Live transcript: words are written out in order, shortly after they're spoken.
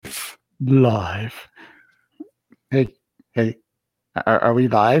Live. Hey, hey, are we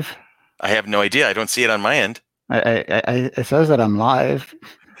live? I have no idea. I don't see it on my end. It says that I'm live.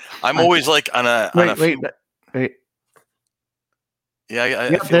 I'm always like on a Wait. Yeah,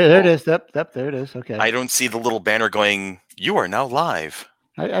 Yep, there it is. Yep, there it is. Okay. I don't see the little banner going, "You are now live."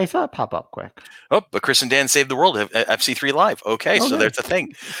 I saw it pop up quick. Oh, but Chris and Dan saved the world. FC3 live. Okay, so there's a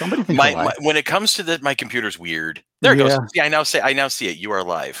thing. Somebody thinks I'm live. When it comes to my computer's weird. There it goes. See, I now see it. You are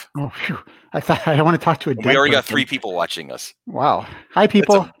live. Oh, phew. I thought I want to talk to a dead We already person. got 3 people watching us. Wow. Hi,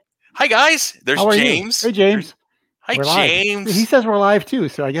 people. Hi, guys. There's How are James. You? Hey, James. Hi, we're James. Live. He says we're live too,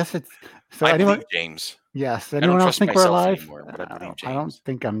 so I guess it's. So I anyone? believe James. Yes. Anyone else think we're live? Anymore, but I believe James. I don't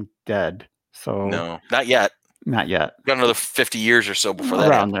think I'm dead. So no, not yet. Not yet. Got another 50 years or so before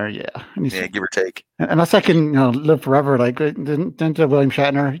that. Around there, yeah. Yeah, give or take. Unless I can, live forever. Like, didn't William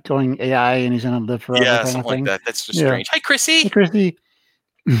Shatner going AI and he's going to live forever? Yeah, something like that. That's just strange. Hi, Chrissy. Hey, Chrissy.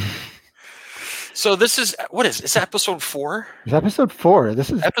 So this is it's episode 4? It's episode 4. This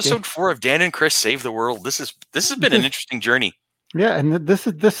is episode 4 of Dan and Chris Save the World. This has been an interesting journey. Yeah, and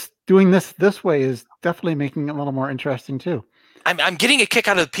doing this way is definitely making it a little more interesting too. I'm getting a kick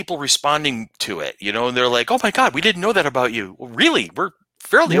out of people responding to it, and they're like, "Oh my God, we didn't know that about you." Well, really, we're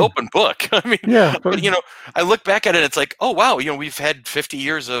fairly open book. I mean, but I look back at it, it's like, oh wow, we've had 50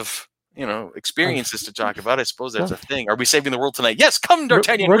 years of experiences to talk about. I suppose that's a thing. Are we saving the world tonight? Yes, come,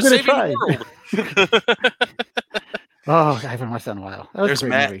 D'Artagnan. We're saving the world. Oh, I haven't watched that in a while. There's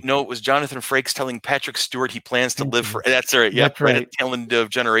Matt. Movie. No, it was Jonathan Frakes telling Patrick Stewart he plans to live for. That's right. Yeah, right at the tail end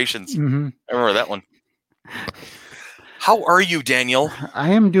of Generations. Mm-hmm. I remember that one. How are you, Daniel?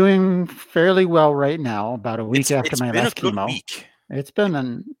 I am doing fairly well right now. About a week after my last chemo. Week. It's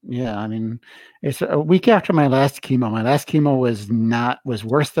been it's a week after my last chemo. My last chemo was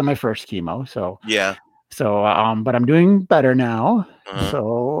worse than my first chemo. So yeah. So but I'm doing better now. Uh-huh.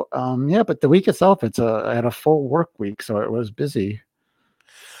 So but the week itself, I had a full work week, so it was busy.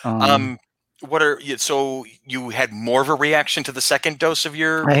 So you had more of a reaction to the second dose of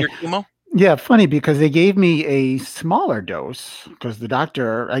your chemo? Yeah, funny because they gave me a smaller dose because the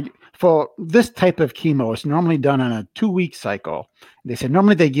doctor, for this type of chemo, is normally done on a 2-week cycle. They said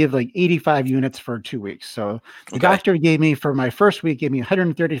normally they give like 85 units for 2 weeks. So the doctor gave me for my first week, gave me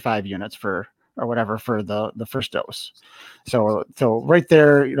 135 units for the first dose. So right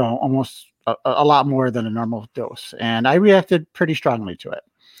there, almost a lot more than a normal dose. And I reacted pretty strongly to it.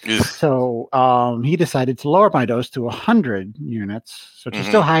 So he decided to lower my dose to 100 units, so it's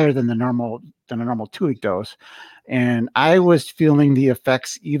still higher than a normal 2-week dose. And I was feeling the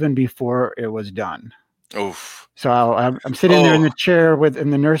effects even before it was done. Oof. So I'm sitting there in the chair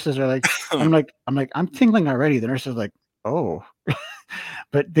and the nurses are like, I'm tingling already. The nurses are like, oh,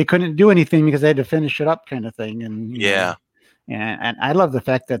 but they couldn't do anything because they had to finish it up, kind of thing. And and I love the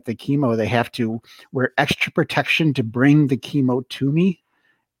fact that the chemo, they have to wear extra protection to bring the chemo to me.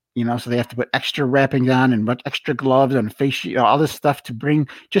 So they have to put extra wrappings on and extra gloves and face shield, all this stuff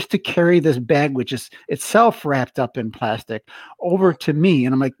just to carry this bag, which is itself wrapped up in plastic, over to me.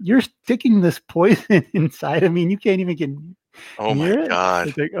 And I'm like, you're sticking this poison inside of me and you can't even get Oh my God.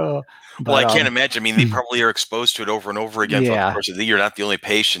 It's like, oh. Well, I can't imagine. I mean, they probably are exposed to it over and over again. Yeah. Of course, you're not the only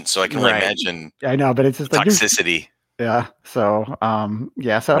patient, so I can only imagine. I know, but it's just toxicity. Yeah. So, So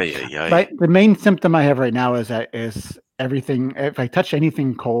the main symptom I have right now is everything. If I touch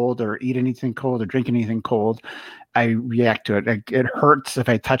anything cold or eat anything cold or drink anything cold, I react to it. It hurts if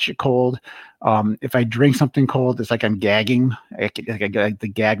I touch it cold. If I drink something cold, it's like I'm gagging.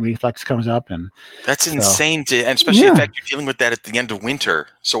 The gag reflex comes up, and that's insane. And especially the fact you're dealing with that at the end of winter,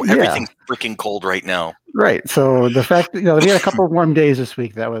 so everything's freaking cold right now. Right. So the fact we had a couple of warm days this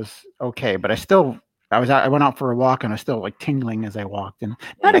week, that was okay, but I went out for a walk and I was still like tingling as I walked, and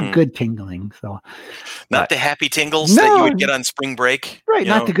not a good tingling. So, not the happy tingles that you would get on spring break, right?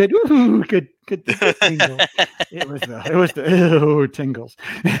 Not the good, good tingle. It was the tingles.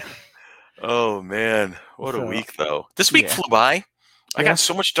 Oh man, what a week though! This week flew by. I got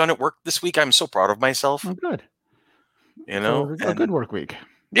so much done at work this week. I'm so proud of myself. Oh, good. A good work week.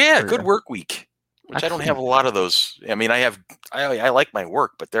 Yeah, good work week. Which I don't have a lot of those. I mean, I like my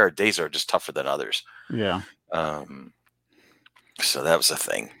work, but there are days that are just tougher than others. Yeah. So that was a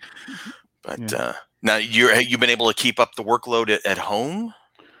thing. But now you've been able to keep up the workload at home?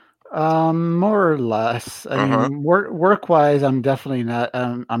 More or less. I mean, work-wise, I'm definitely not.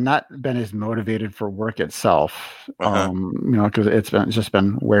 I'm not been as motivated for work itself. Because it's just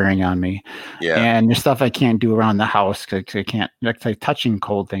been wearing on me. Yeah. And there's stuff I can't do around the house because I can't. Like touching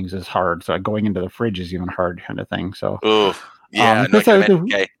cold things is hard. So going into the fridge is even hard, kind of thing. So. Yeah,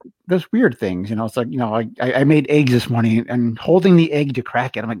 those weird things, it's like, I made eggs this morning and holding the egg to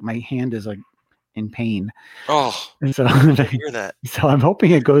crack it, I'm like, my hand is like in pain. Oh, and so I hear that. So I'm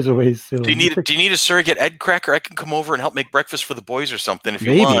hoping it goes away soon. Do you need a surrogate egg cracker? I can come over and help make breakfast for the boys or something if you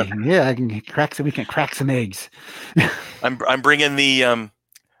maybe. want. Yeah, we can crack some eggs. I'm bringing the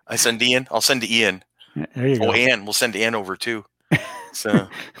I'll send to Ian. There you go. Ann, we'll send Ann over too. So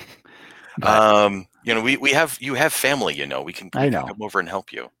you have family, we can come over and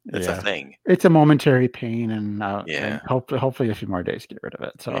help you. That's a thing. It's a momentary pain, and hopefully a few more days get rid of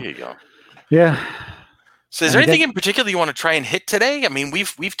it. So there you go. Yeah. So is there anything in particular you want to try and hit today? I mean,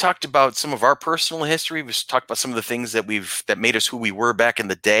 we've talked about some of our personal history. We've talked about some of the things that made us who we were back in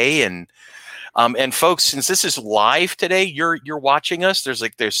the day. And folks, since this is live today, you're watching us.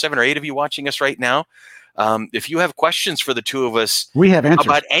 There's 7 or 8 of you watching us right now. If you have questions for the two of us, we have answers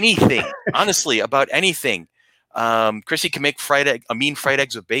about anything, honestly, about anything. Chrissy can make fried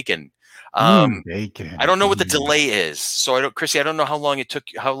eggs with bacon. Bacon. I don't know what the delay is. So Chrissy, I don't know how long it took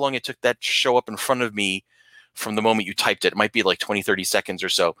that to show up in front of me from the moment you typed it. It might be like 20, 30 seconds or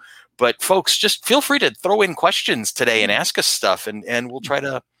so. But folks, just feel free to throw in questions today and ask us stuff, and we'll try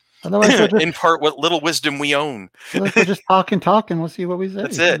to impart what little wisdom we own. We'll just talk and we'll see what we say.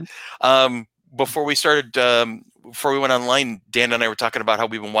 That's it. Before we went online, Dan and I were talking about how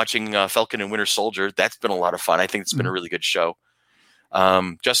we've been watching Falcon and Winter Soldier. That's been a lot of fun. I think it's been a really good show.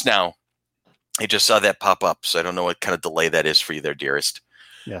 Just now, I just saw that pop up, so I don't know what kind of delay that is for you there, dearest.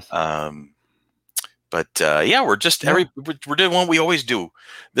 Yes. But we're just we're doing what we always do.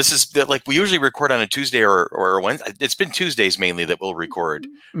 This is like we usually record on a Tuesday or a Wednesday. It's been Tuesdays mainly that we'll record.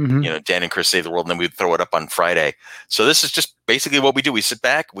 Mm-hmm. Dan and Chris Save the World, and then we throw it up on Friday. So this is just basically what we do. We sit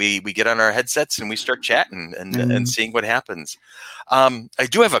back, we get on our headsets, and we start chatting and seeing what happens. I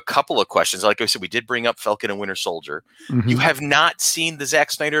do have a couple of questions. Like I said, we did bring up Falcon and Winter Soldier. Mm-hmm. You have not seen the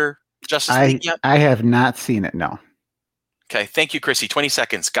Zack Snyder Justice League yet? I have not seen it, no. Okay, thank you, Chrissy. 20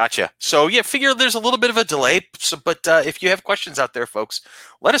 seconds. Gotcha. So, figure there's a little bit of a delay. But if you have questions out there, folks,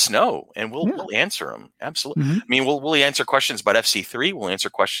 let us know, and we'll answer them. Absolutely. Mm-hmm. I mean, we'll answer questions about FC3. We'll answer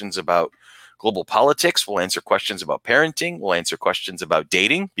questions about global politics. We'll answer questions about parenting. We'll answer questions about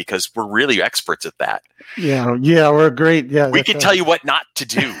dating, because we're really experts at that. Yeah, we're great. Yeah, we can tell you what not to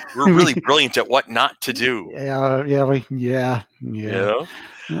do. We're really brilliant at what not to do. Yeah.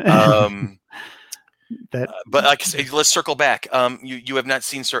 But like I say, let's circle back. You have not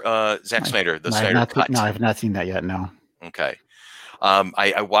seen Zack Snyder, the Snyder Cut? No, I have not seen that yet. No. Okay.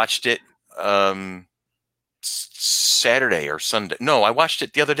 I watched it Saturday or Sunday. No, I watched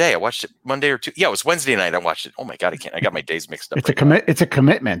it the other day. I watched it Monday or Tuesday. Yeah, it was Wednesday night. I watched it. Oh my God, I got my days mixed up. It's a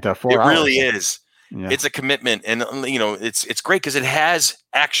commitment. 4 hours. It really is. Yeah. It's a commitment, and it's great because it has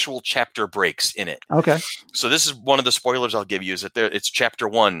actual chapter breaks in it. Okay. So this is one of the spoilers I'll give you, is that it's chapter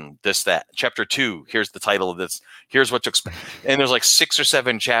 1, that. Chapter 2, here's the title of this. Here's what to expect. And there's like 6 or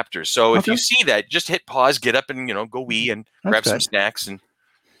 7 chapters. So if you see that, just hit pause, get up, and go wee and grab some snacks, and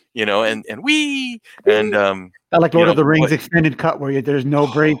and wee, and I like Lord of the Rings extended cut where there's no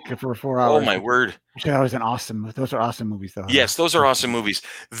break for 4 hours. Oh my word! Those are awesome movies, though. Yes, those are awesome movies.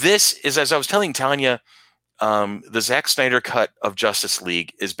 This is, as I was telling Tanya, the Zack Snyder cut of Justice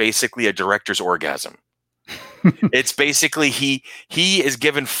League is basically a director's orgasm. It's basically he is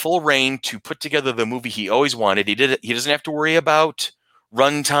given full reign to put together the movie he always wanted. He doesn't have to worry about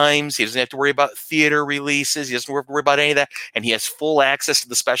run times. He doesn't have to worry about theater releases. He doesn't have to worry about any of that. And he has full access to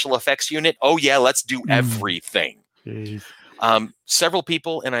the special effects unit. Oh yeah, let's do everything. Jeez. Several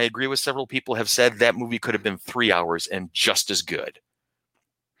people, and I agree with several people, have said that movie could have been 3 hours and just as good.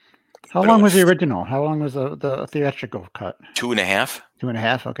 How long was the original? How long was the theatrical cut? 2.5.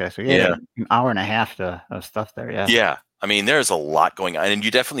 2.5. Okay, so an hour and a half of stuff there. Yeah. Yeah. I mean, there's a lot going on, and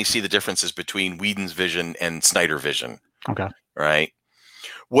you definitely see the differences between Whedon's vision and Snyder vision. Okay. Right.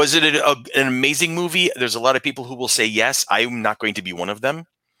 Was it an amazing movie? There's a lot of people who will say yes. I'm not going to be one of them.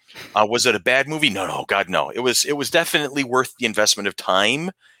 Was it a bad movie? No, God, no. It was definitely worth the investment of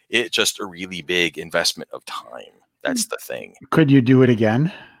time. It's just a really big investment of time. That's the thing. Could you do it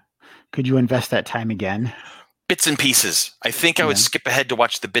again? Could you invest that time again? Bits and pieces. I think I would skip ahead to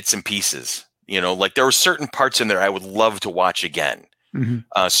watch the bits and pieces. Like there were certain parts in there I would love to watch again.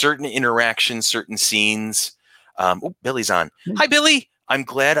 Mm-hmm. Certain interactions, certain scenes. Billy's on. Hi, Billy. I'm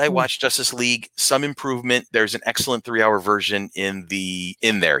glad I watched Justice League. Some improvement. There's an excellent 3-hour version in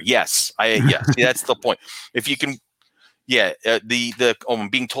there. Yes, yes. That's the point. If you can, I'm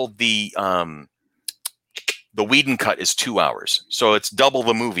being told the Whedon cut is 2 hours, so it's double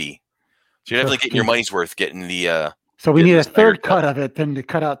the movie. So you're definitely getting your money's worth getting the. So we need a third cut of it, then to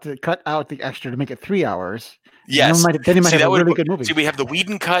cut out the extra to make it 3 hours. Yes. Then he might have a really good movie. See, we have the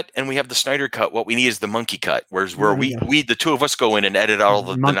Whedon cut and we have the Snyder cut. What we need is the monkey cut, where we the two of us go in and edit all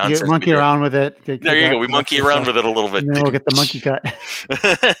the nonsense. Monkey around with it. There you go. We monkey around with it a little bit. And then we'll get the monkey cut.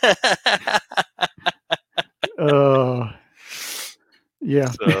 Oh,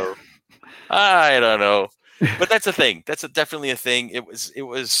 yeah. So, I don't know, but that's a thing. That's definitely a thing. It was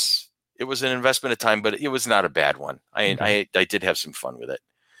an investment of time, but it was not a bad one. I did have some fun with it.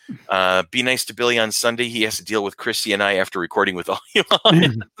 Be nice to Billy on Sunday. He has to deal with Chrissy and I after recording with all you.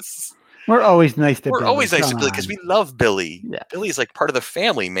 We're always nice to Billy. We're always nice to Billy because we love Billy. Yeah. Billy's like part of the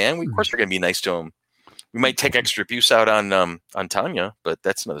family, man. Of course we're going to be nice to him. We might take extra abuse out on Tanya, but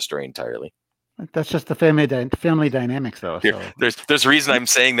that's another story entirely. That's just the family dynamics, though. Here, so. There's a reason I'm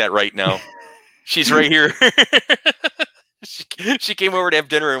saying that right now. She's right here. She came over to have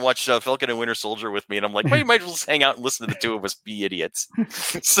dinner and watch Falcon and Winter Soldier with me, and I'm like, well, you might as well just hang out and listen to the two of us be idiots.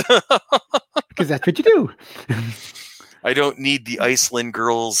 Because that's what you do. I don't need the Iceland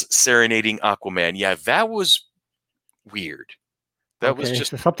girls serenading Aquaman. Yeah, that was weird. That was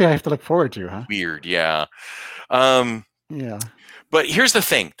just something I have to look forward to, huh? Weird, yeah. Yeah. But here's the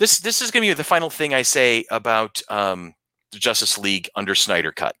thing. This is going to be the final thing I say about the Justice League under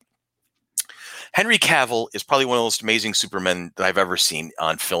Snyder Cut. Henry Cavill is probably one of the most amazing Supermen that I've ever seen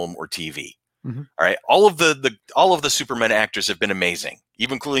on film or TV. Mm-hmm. All right, all of the Superman actors have been amazing,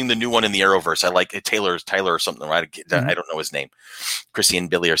 even including the new one in the Arrowverse. I like Tyler or something. Right? I don't know his name. Chrissy and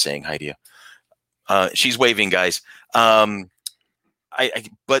Billy are saying hi to you. She's waving, guys. But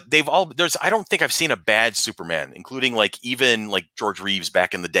they've all I don't think I've seen a bad Superman, including even George Reeves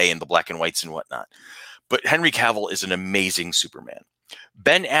back in the day in the black and whites and whatnot. But Henry Cavill is an amazing Superman.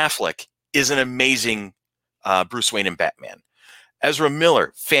 Ben Affleck is an amazing Bruce Wayne and Batman. Ezra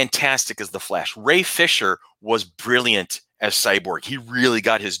Miller, fantastic as the Flash. Ray Fisher was brilliant as Cyborg. He really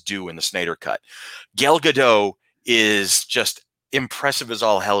got his due in the Snyder Cut. Gal Gadot is just impressive as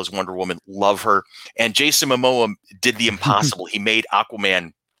all hell as Wonder Woman. Love her. And Jason Momoa did the impossible. He made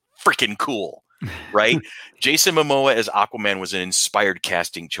Aquaman freaking cool, right? Jason Momoa as Aquaman was an inspired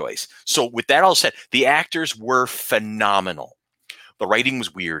casting choice. So with that all said, the actors were phenomenal. The writing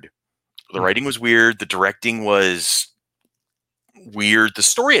was weird. The directing was weird. The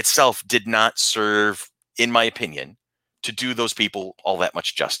story itself did not serve, in my opinion, to do those people all that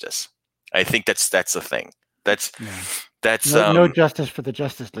much justice. I think that's the thing. That's no justice for the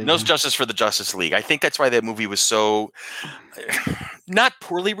Justice League. No justice for the Justice League. I think that's why that movie was so not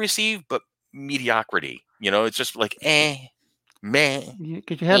poorly received, but mediocrity. It's just meh.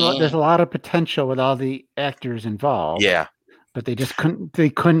 Because there's a lot of potential with all the actors involved. Yeah. But they just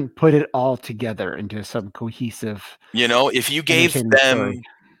couldn't put it all together into some cohesive. If you gave them the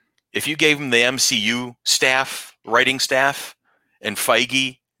MCU staff, writing staff, and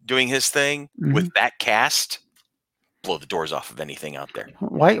Feige doing his thing with that cast, blow the doors off of anything out there.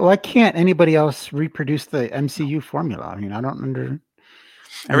 Why can't anybody else reproduce the MCU formula? I mean, I don't under.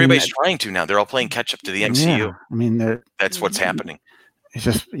 Everybody's trying to now. They're all playing catch up to the MCU. Yeah, I mean, that's what's happening. It's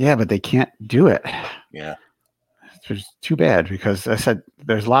just but they can't do it. Yeah. It's too bad because I said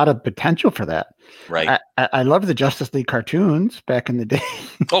there's a lot of potential for that. Right. I love the Justice League cartoons back in the day.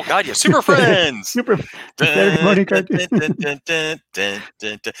 Oh God, yeah, Super Friends. Saturday morning cartoons.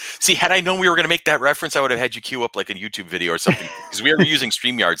 See, had I known we were going to make that reference, I would have had you queue up like a YouTube video or something because we are using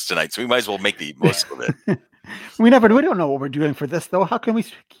StreamYards tonight, so we might as well make the most of it. We don't know what we're doing for this though. How can we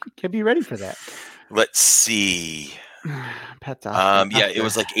be ready for that? Let's see. Pets it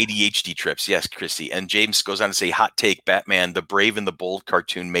was like ADHD trips. Yes, Chrissy. And James goes on to say, hot take, Batman, the Brave and the Bold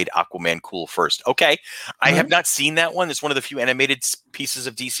cartoon made Aquaman cool first. Okay. I have not seen that one. It's one of the few animated pieces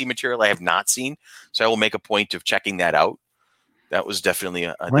of DC material I have not seen. So I will make a point of checking that out. That was definitely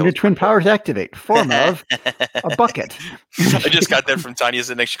when did Twin Powers activate? Form of a bucket. I just got that from Tanya.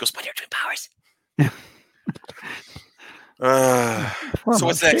 The next she goes, when are Twin Powers? So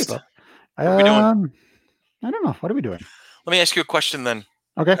what's next? What are we doing? I don't know. What are we doing? Let me ask you a question then.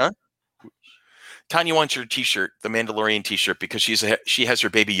 Okay. Huh? Tanya wants your T-shirt, the Mandalorian T-shirt, because she has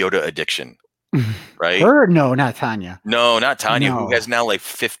her Baby Yoda addiction, right? Her? No, not Tanya. No, not Tanya, who has now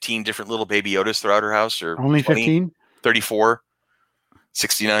 15 different little Baby Yodas throughout her house. Or only 20, 15? 34,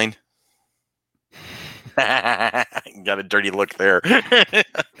 69. Got a dirty look there.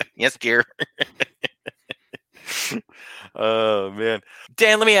 Yes, dear. Oh, man.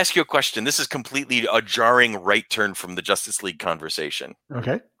 Dan, let me ask you a question. This is completely a jarring right turn from the Justice League conversation.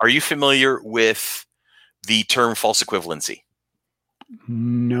 Okay. Are you familiar with the term false equivalency?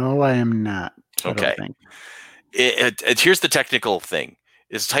 No, I am not. Okay. Here's the technical thing.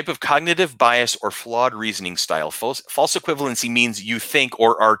 It's a type of cognitive bias or flawed reasoning style. False equivalency means you think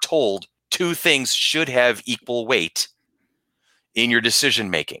or are told two things should have equal weight in your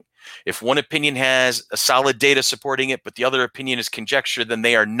decision making. If one opinion has a solid data supporting it, but the other opinion is conjecture, then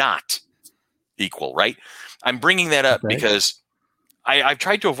they are not equal, right? I'm bringing that up because I've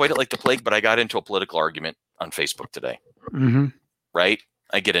tried to avoid it like the plague, but I got into a political argument on Facebook today. Mm-hmm. Right?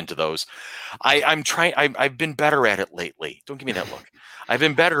 I get into those. I've been better at it lately. Don't give me that look. I've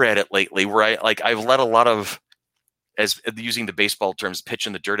been better at it lately where I've let a lot of, as using the baseball terms, pitch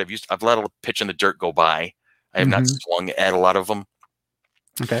in the dirt. I've let a pitch in the dirt go by. I have not swung at a lot of them.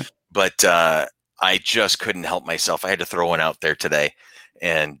 Okay. But I just couldn't help myself. I had to throw one out there today.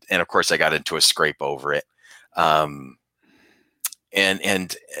 And of course I got into a scrape over it.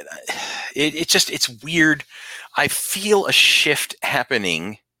 It's weird. I feel a shift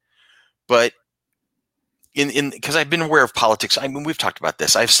happening, but because I've been aware of politics. I mean, we've talked about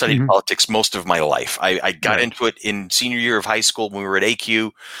this. I've studied politics most of my life. I got into it in senior year of high school when we were at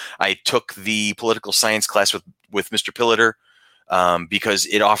AQ. I took the political science class with Mr. Pilliter because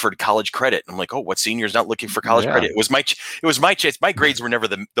it offered college credit. I'm like, oh, what senior's not looking for college credit? It was my chance. My grades were never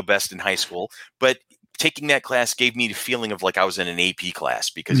the best in high school, but taking that class gave me the feeling of like I was in an AP class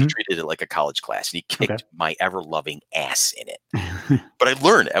because he treated it like a college class and he kicked my ever-loving ass in it. But I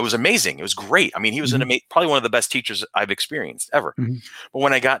learned. It was amazing. It was great. I mean, he was probably one of the best teachers I've experienced ever. But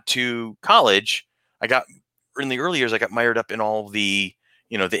when I got to college, in the early years, I got mired up in all the,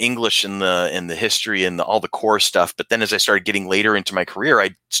 the English and the history and all the core stuff. But then as I started getting later into my career,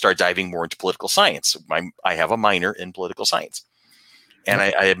 I started diving more into political science. I have a minor in political science. And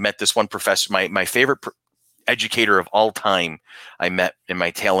I had met this one professor, my favorite educator of all time. I met in my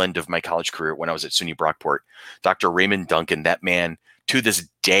tail end of my college career when I was at SUNY Brockport, Dr. Raymond Duncan. That man to this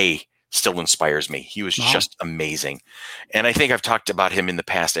day still inspires me. He was just amazing. And I think I've talked about him in the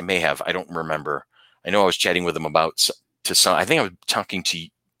past. I may have, I don't remember. I know I was chatting with him I think I was talking to you.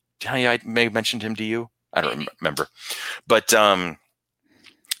 I may have mentioned him to you. I don't remember. But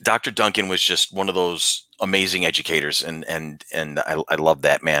Dr. Duncan was just one of those amazing educators, and I love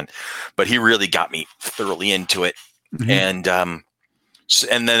that man. But he really got me thoroughly into it, and then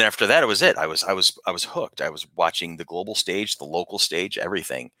after that, it was it. I was hooked. I was watching the global stage, the local stage,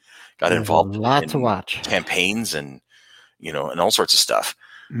 everything. Got involved in to watch campaigns and and all sorts of stuff.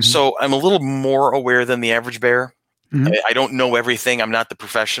 So I'm a little more aware than the average bear. I don't know everything. I'm not the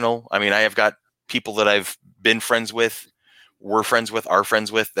professional. I mean, I have got people that I've been friends with, are friends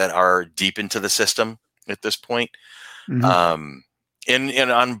with that are deep into the system at this point. And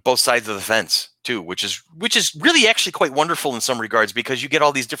on both sides of the fence too, which is really actually quite wonderful in some regards because you get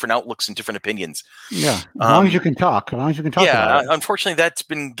all these different outlooks and different opinions. Yeah. As long as you can talk. About it. Unfortunately, that's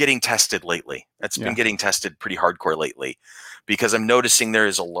been getting tested lately. That's been getting tested pretty hardcore lately because I'm noticing there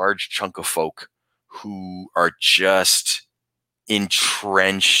is a large chunk of folk who are just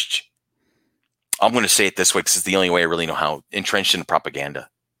entrenched. I'm going to say it this way because it's the only way I really know how. Entrenched in propaganda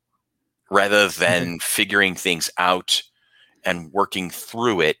rather than figuring things out and working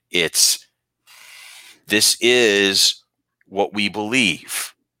through it. This is what we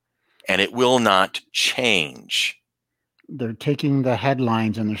believe and it will not change. They're taking the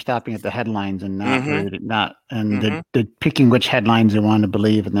headlines and they're stopping at the headlines and they're picking which headlines they want to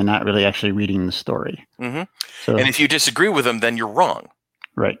believe and they're not really actually reading the story. So, and if you disagree with them, then you're wrong.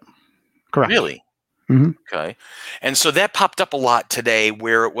 Right. Correct. Really? Okay. And so that popped up a lot today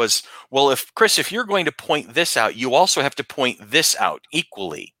where it was, well, if you're going to point this out, you also have to point this out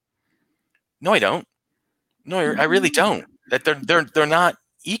equally. No, I don't. No, I really don't. That they're not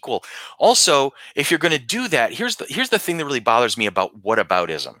equal. Also, if you're going to do that, here's the thing that really bothers me about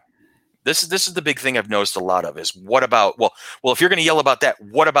whataboutism. This is the big thing I've noticed a lot of is what about, well, if you're going to yell about that,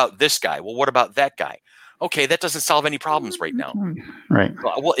 what about this guy? Well, what about that guy? Okay, that doesn't solve any problems right now. Right.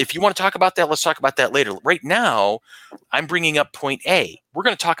 Well, if you want to talk about that, let's talk about that later. Right now, I'm bringing up point A. We're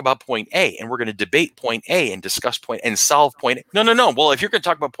going to talk about point A, and we're going to debate point A and discuss point and solve point A. No. Well, if you're going to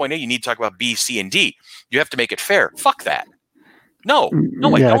talk about point A, you need to talk about B, C, and D. You have to make it fair. Fuck that. No,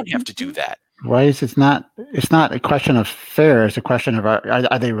 I don't have to do that. Why is it's not a question of fair, it's a question of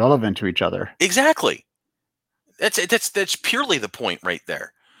are they relevant to each other? Exactly. That's purely the point right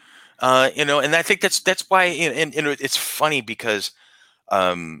there. And I think that's why, and it's funny because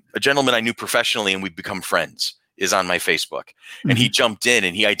a gentleman I knew professionally and we've become friends is on my Facebook, and he jumped in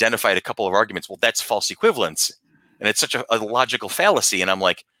and he identified a couple of arguments. Well, that's false equivalence, and it's such a logical fallacy. And I'm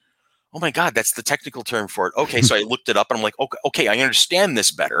like, oh my God, that's the technical term for it. Okay, so I looked it up and I'm like, okay, I understand this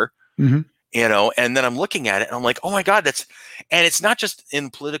better. And then I'm looking at it and I'm like, oh my God, and it's not just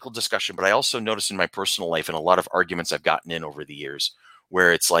in political discussion, but I also notice in my personal life and a lot of arguments I've gotten in over the years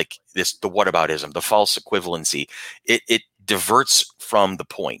where it's like the whataboutism, the false equivalency. It diverts from the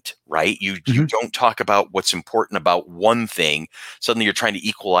point, right? You don't talk about what's important about one thing. Suddenly you're trying to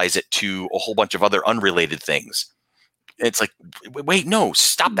equalize it to a whole bunch of other unrelated things. It's like, wait, no,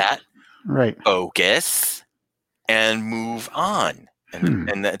 stop that. Right. Focus and move on.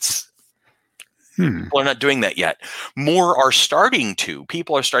 And that's, people are not doing that yet. More are starting to.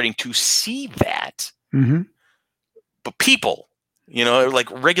 People are starting to see that. But people, like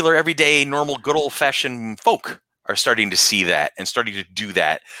regular, everyday, normal, good old-fashioned folk are starting to see that and starting to do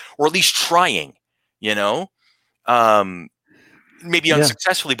that, or at least trying, maybe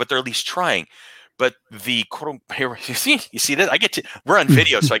unsuccessfully, but they're at least trying. But the you see that we're on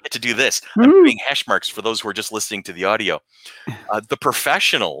video, so I get to do this. I'm doing hash marks for those who are just listening to the audio. The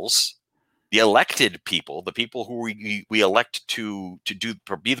professionals, the elected people, the people who we elect to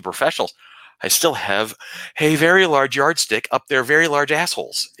be the professionals, I still have a very large yardstick up their very large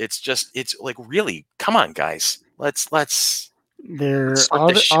assholes. It's like, really, come on, guys. Let's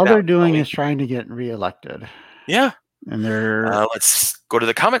all they're doing is trying to get reelected. Yeah. And they're let's go to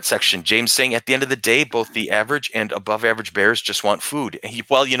the comment section. James saying, at the end of the day, both the average and above average bears just want food.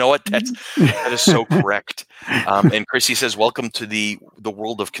 Well, you know what? That is so correct. And Chrissy says, welcome to the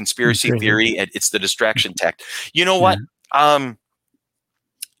world of conspiracy theory, and it's the distraction tech. You know what?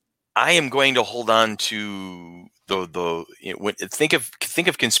 I am going to hold on to think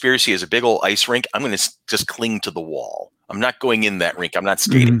of conspiracy as a big old ice rink. I'm going to just cling to the wall. I'm not going in that rink. I'm not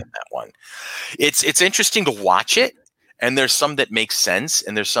skating in that one. It's interesting to watch it, and there's some that makes sense,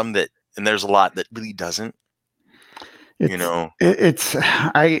 and there's a lot that really doesn't.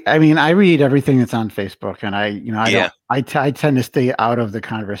 I mean, I read everything that's on Facebook, and I tend to stay out of the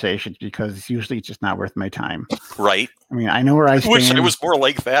conversations because usually it's just not worth my time. Right. I mean, I know where I stand. Wish I was more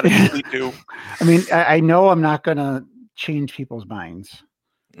like that. I really do. I mean, I know I'm not going to change people's minds.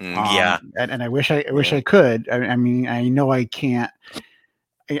 And I wish I could. I mean, I know I can't.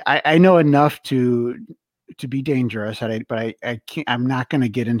 I know enough to be dangerous, but I can't. I'm not going to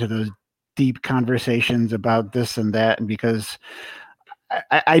get into those deep conversations about this and that, and because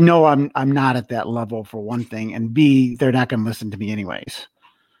I know I'm not at that level, for one thing, and B, they're not going to listen to me anyways.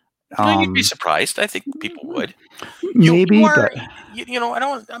 You'd be surprised. I think people would. Maybe, but I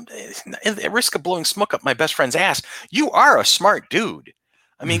don't. I'm at risk of blowing smoke up my best friend's ass. You are a smart dude.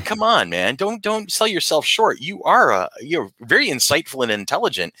 I mean, come on, man. Don't sell yourself short. You're very insightful and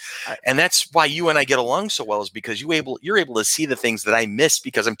intelligent, and that's why you and I get along so well. Is because you're able to see the things that I miss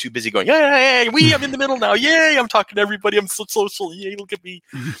because I'm too busy going, "Yay, I'm in the middle now. Yay, I'm talking to everybody. I'm so social. Yay, look at me."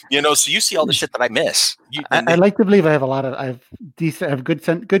 So you see all the shit that I miss. I like to believe I have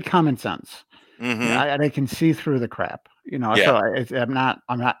good common sense. I can see through the crap. So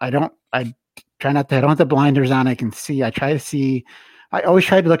I don't have the blinders on. I can see. I always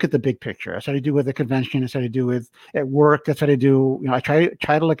try to look at the big picture. That's what I do with the convention. That's what I do with at work. That's what I do. I try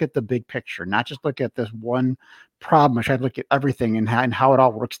to look at the big picture, not just look at this one problem. I try to look at everything and how it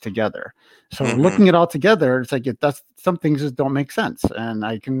all works together. So looking at it all together, it's like some things just don't make sense, and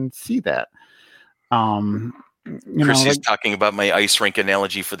I can see that. Chrissy's talking about my ice rink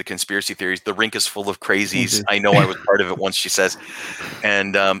analogy for the conspiracy theories. The rink is full of crazies. I know I was part of it once, she says.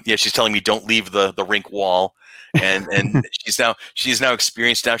 And she's telling me don't leave the rink wall. And she's now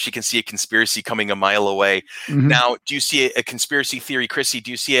experienced. Now she can see a conspiracy coming a mile away. Now, do you see a conspiracy theory, Chrissy?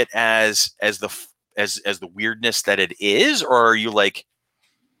 Do you see it as the weirdness that it is, or are you like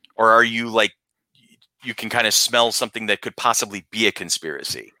you can kind of smell something that could possibly be a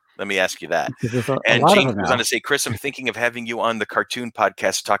conspiracy? Let me ask you that. And James goes on to say, Chris, I'm thinking of having you on the cartoon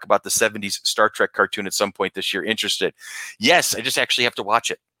podcast to talk about the 70s Star Trek cartoon at some point this year. Interested? Yes, I just actually have to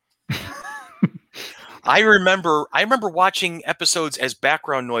watch it. I remember watching episodes as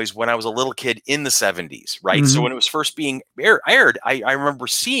background noise when I was a little kid in the 70s, right? So when it was first being aired, I remember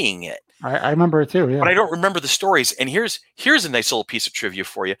seeing it. I remember it too, yeah. But I don't remember the stories. And here's a nice little piece of trivia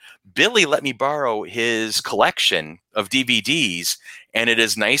for you. Billy let me borrow his collection of DVDs, and it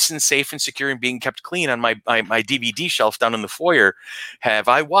is nice and safe and secure and being kept clean on my DVD shelf down in the foyer. Have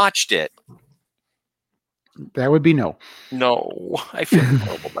I watched it? That would be no. No, I feel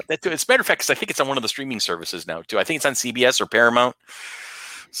horrible about that too. As a matter of fact, because I think it's on one of the streaming services now too. I think it's on CBS or Paramount.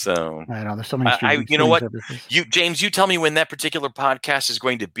 So I know there's so many. You know what, James, you tell me when that particular podcast is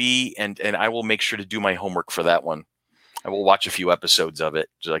going to be, and I will make sure to do my homework for that one. I will watch a few episodes of it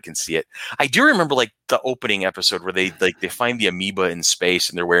so I can see it. I do remember like the opening episode where they find the amoeba in space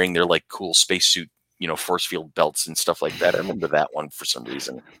and they're wearing their like cool spacesuit, force field belts and stuff like that. I remember that one for some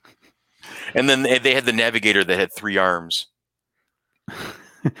reason. And then they had the navigator that had 3 arms.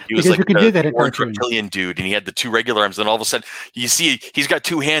 He was like the orange reptilian dude, and he had the two regular arms. And all of a sudden, you see he's got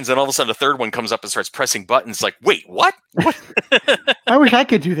two hands, and all of a sudden, a third one comes up and starts pressing buttons. Like, wait, what? I wish I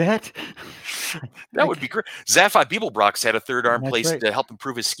could do that. That would be great. Zaphod Beeblebrox had a third arm placed to help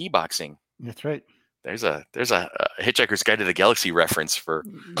improve his ski boxing. That's right. There's a Hitchhiker's Guide to the Galaxy reference for.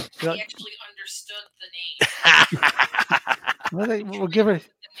 He actually understood the name. We'll give her.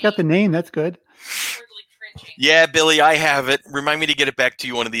 She got the name. That's good. Yeah, Billy, I have it. Remind me to get it back to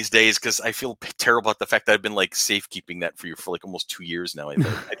you one of these days, because I feel terrible about the fact that I've been like safekeeping that for you for like almost 2 years now. I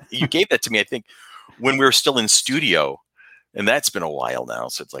think you gave that to me, I think, when we were still in studio, and that's been a while now.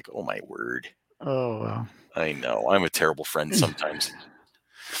 So it's like, oh my word. Oh wow. I know. I'm a terrible friend sometimes.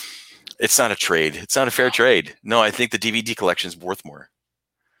 It's not a trade. It's not a fair trade. No, I think the DVD collection is worth more.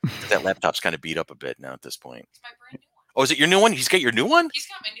 That laptop's kind of beat up a bit now at this point. It's my brand new one. Oh, is it your new one? He's got your new one? He's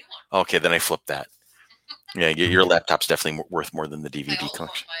got my new one. Okay, then I flipped that. Yeah, your laptop's definitely worth more than the DVD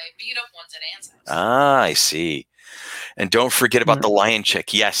collection. My beat up ones at Anza's. Ah, I see. And don't forget about the Lion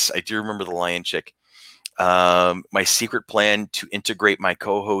Chick. Yes, I do remember the Lion Chick. My secret plan to integrate my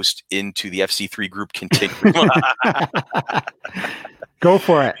co-host into the FC3 group continues. Go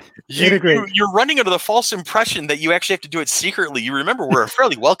for it. You're running under the false impression that you actually have to do it secretly. You remember, we're a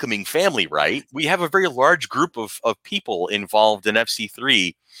fairly welcoming family, right? We have a very large group of people involved in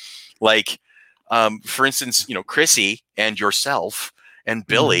FC3. Like, for instance, Chrissy and yourself and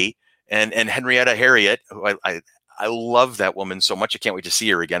Billy and Henrietta Harriet, who I love that woman so much. I can't wait to see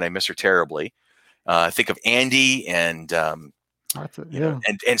her again. I miss her terribly. Think of Andy and and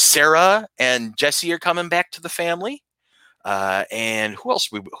Sarah and Jesse are coming back to the family. And who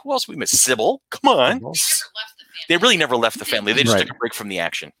else we miss? Sybil. Come on. They really never left the family. They just took a break from the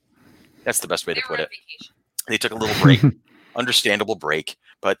action. That's the best way to put it. They took a little break. Understandable break,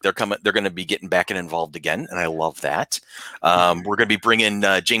 but they're going to be getting back and involved again, and I love that. We're going to be bringing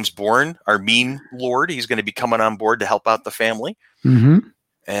James Bourne, our meme lord. He's going to be coming on board to help out the family. Mm-hmm.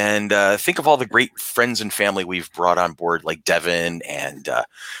 And think of all the great friends and family we've brought on board, like Devin and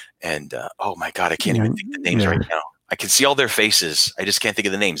oh my God, I can't even think of the names right now. I can see all their faces. I just can't think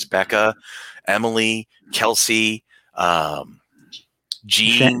of the names. Becca, Emily, Kelsey,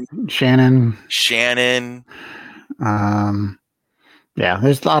 Jean, Shannon. Yeah,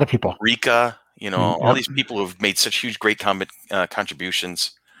 there's a lot of people. Rika, all these people who have made such huge, great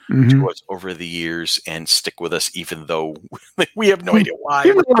contributions to us over the years and stick with us, even though we have no idea why.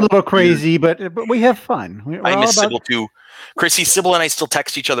 We're a little crazy, but we have fun. I miss Sybil too. Chrissy, Sybil and I still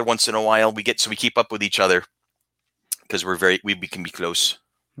text each other once in a while. We keep up with each other because we can be close.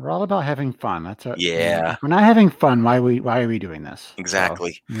 We're all about having fun. That's it. Yeah. If we're not having fun, why are we doing this?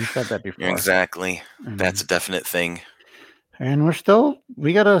 Exactly. So, we said that before. Exactly. That's a definite thing. And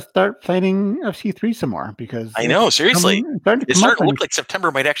we got to start planning FC3 some more, because I know, seriously, it's starting to look like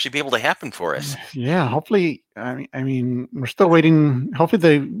September might actually be able to happen for us. Yeah, hopefully. I mean, we're still waiting. Hopefully,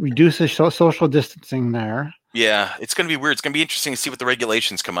 they reduce the social distancing there. Yeah, it's going to be weird. It's going to be interesting to see what the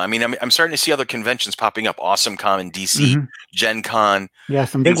regulations come on. I mean, I'm starting to see other conventions popping up. AwesomeCon in DC, Gen Con,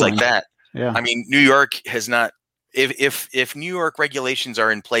 some things like that. Yeah, I mean, New York has not. If New York regulations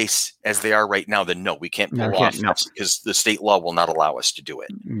are in place as they are right now, then no, we can't pull off because the state law will not allow us to do it.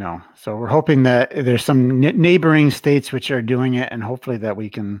 No, so we're hoping that there's some neighboring states which are doing it, and hopefully that we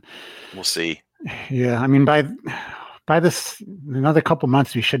can. We'll see. Yeah, I mean, by this another couple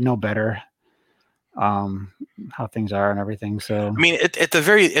months, we should know better how things are and everything. So I mean, at the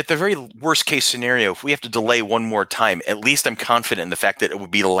very worst case scenario, if we have to delay one more time, at least I'm confident in the fact that it would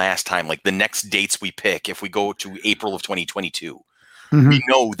be the last time. Like the next dates we pick, if we go to April of 2022, we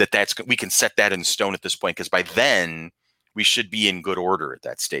know we can set that in stone at this point, because by then we should be in good order at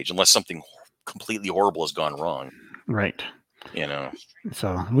that stage, unless something completely horrible has gone wrong. Right.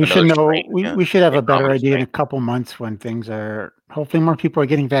 So we should know. We should have a better idea in a couple months when things are. Hopefully, more people are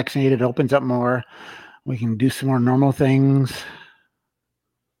getting vaccinated. It opens up more. We can do some more normal things.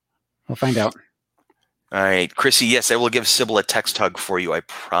 We'll find out. All right, Chrissy. Yes, I will give Sybil a text hug for you. I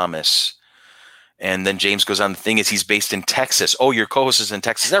promise. And then James goes on. The thing is, he's based in Texas. Oh, your co-host is in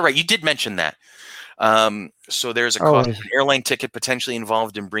Texas. Is that right? You did mention that. So there's a cost of an airline ticket potentially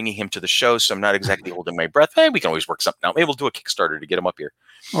involved in bringing him to the show. So I'm not exactly holding my breath. Hey, we can always work something out. Maybe we'll do a Kickstarter to get him up here.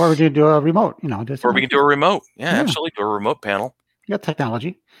 Or we can do a remote, Or we can do a remote. Yeah, absolutely. Do a remote panel. You got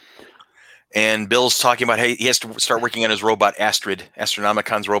technology. And Bill's talking about, hey, he has to start working on his robot Astrid,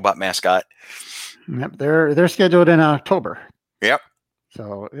 Astronomicon's robot mascot. Yep, they're scheduled in October. Yep.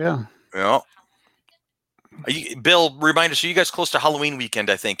 So, yeah. Well, Bill, remind us, are you guys close to Halloween weekend,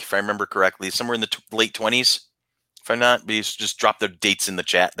 I think, if I remember correctly? Somewhere in the late 20s? If I'm not, just drop the dates in the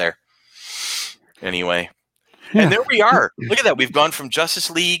chat there. Anyway. And there we are. Look at that. We've gone from Justice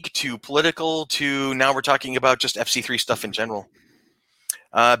League to political to now we're talking about just FC3 stuff in general.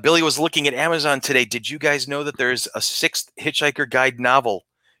 Billy was looking at Amazon today. Did you guys know that there's a 6th Hitchhiker Guide novel?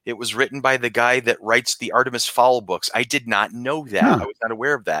 It was written by the guy that writes the Artemis Fowl books. I did not know that. I was not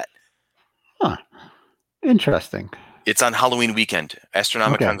aware of that. Huh. Interesting. It's on Halloween weekend.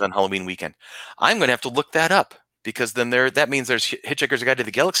 Astronomicon's on Halloween weekend. I'm going to have to look that up because then that means there's Hitchhiker's Guide to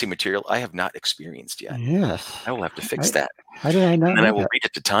the Galaxy material I have not experienced yet. Yes. I will have to fix that. How did I know? And then I will read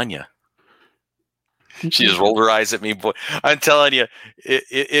it to Tanya. She just rolled her eyes at me. Boy, I'm telling you,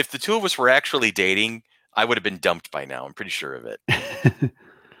 if the two of us were actually dating, I would have been dumped by now. I'm pretty sure of it.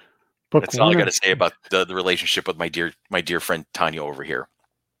 That's all I got to say about the relationship with my dear friend Tanya over here.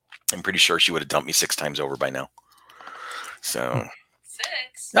 I'm pretty sure she would have dumped me 6 times over by now. So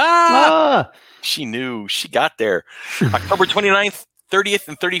 6. She knew. She got there. October 29th, 30th,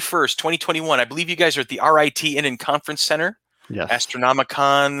 and 31st, 2021. I believe you guys are at the RIT Inn and Conference Center. Yes.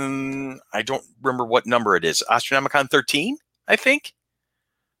 Astronomicon, I don't remember what number it is. Astronomicon 13, I think.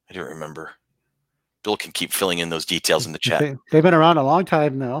 I don't remember. Bill can keep filling in those details in the chat. They've been around a long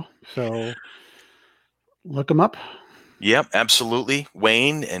time now, so look them up. Yep, absolutely.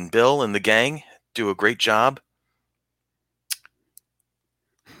 Wayne and Bill and the gang do a great job.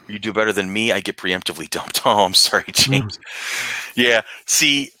 You do better than me, I get preemptively dumped. Oh, I'm sorry, James. Yeah,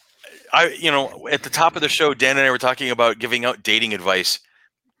 see, at the top of the show, Dan and I were talking about giving out dating advice.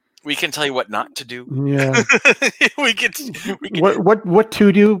 We can tell you what not to do. Yeah. we can. What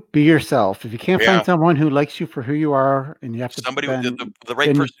to do? Be yourself. If you can't find someone who likes you for who you are, and you have to somebody, the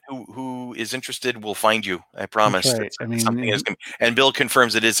right person who is interested will find you. I promise. Right. And Bill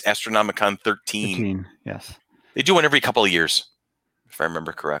confirms it is Astronomicon 13. Yes. They do one every couple of years, if I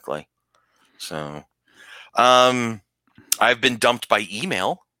remember correctly. So, I've been dumped by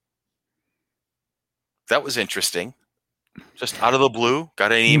email. That was interesting. Just out of the blue,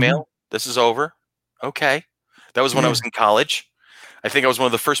 got an email. This is over. Okay. That was when I was in college. I think I was one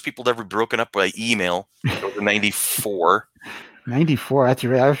of the first people to ever broken up by email. It was in 94. 94. That's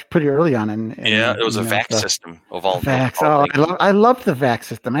right. I was pretty early on. It was a VAX system of all. VAX. I loved the VAX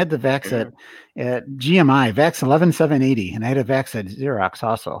system. I had the VAX at GMI, VAX 11780, and I had a VAX at Xerox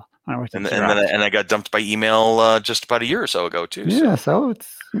also. And I got dumped by email just about a year or so ago too. Yeah, so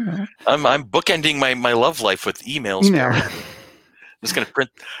it's I'm bookending my love life with emails. Just gonna print.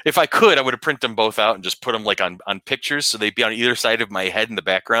 If I could, I would have printed them both out and just put them like on pictures, so they'd be on either side of my head in the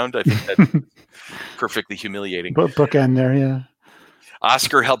background. I think that's perfectly humiliating. Bookend there, yeah.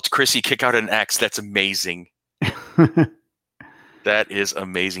 Oscar helped Chrissy kick out an ex. That's amazing. That is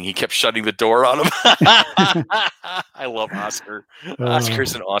amazing. He kept shutting the door on him. I love Oscar.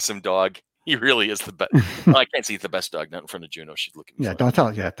 Oscar's an awesome dog. He really is the best. Well, I can't see the best dog, not in front of Juno. She's looking. Yeah, don't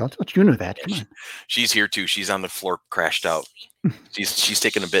tell Juno that. Come on. She's here too. She's on the floor, crashed out. She's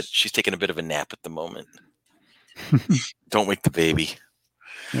taking a bit of a nap at the moment. Don't wake the baby.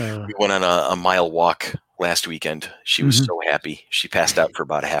 We went on a mile walk last weekend. She was so happy. She passed out for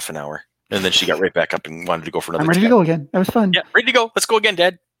about a half an hour. And then she got right back up and wanted to go for another. I'm ready to go again. That was fun. Yeah, ready to go. Let's go again,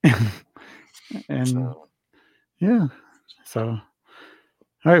 Dad. So, all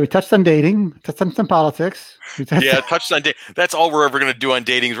right, we touched on dating, touched on some politics. Touched on dating. That's all we're ever going to do on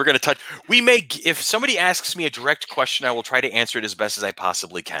dating. We're going to touch. If somebody asks me a direct question, I will try to answer it as best as I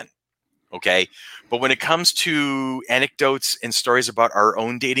possibly can. Okay. But when it comes to anecdotes and stories about our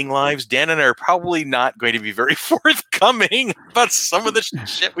own dating lives, Dan and I are probably not going to be very forthcoming about some of the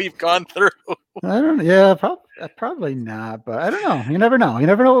shit we've gone through. Probably not, but I don't know. You never know. You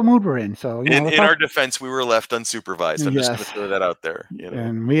never know what mood we're in. So in our defense, we were left unsupervised. I'm just going to throw that out there.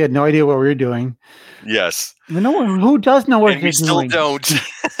 And we had no idea what we were doing. Yes. Who does know what they're doing? We still don't.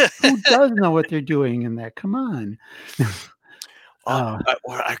 Who does know what they're doing in that? Come on.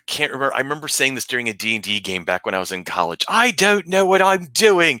 I can't remember. I remember saying this during a D&D game back when I was in college. I don't know what I'm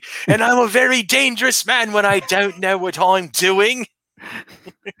doing, and I'm a very dangerous man when I don't know what I'm doing.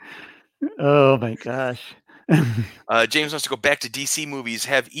 Oh my gosh. James wants to go back to DC movies.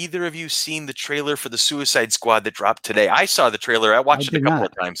 Have either of you seen the trailer for the Suicide Squad that dropped today? I saw the trailer. I watched it a couple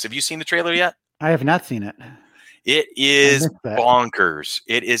of times. Have you seen the trailer yet? I have not seen it. It is bonkers.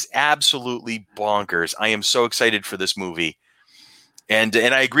 It is absolutely bonkers. I am so excited for this movie. And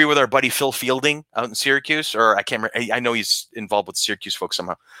I agree with our buddy Phil Fielding out in Syracuse, or I can't remember. I know he's involved with Syracuse folks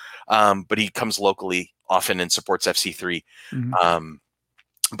somehow, but he comes locally often and supports FC3.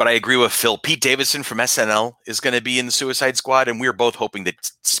 But I agree with Phil. Pete Davidson from SNL is going to be in the Suicide Squad, and we're both hoping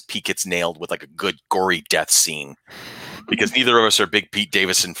that Pete gets nailed with like a good gory death scene. because neither of us are big Pete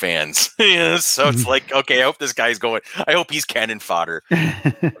Davidson fans. So it's like, okay, I hope this guy's going. I hope he's cannon fodder.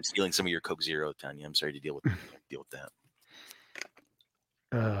 I'm stealing some of your Coke Zero, Tanya. I'm sorry to deal with that.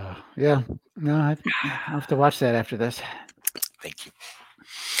 Yeah, no, I'll have to watch that after this. Thank you.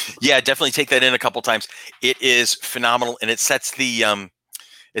 Yeah, definitely take that in a couple times. It is phenomenal, and it sets the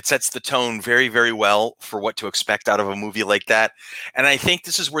tone very, very well for what to expect out of a movie like that. And I think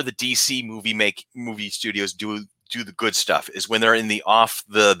this is where the DC movie studios do the good stuff, is when they're in the off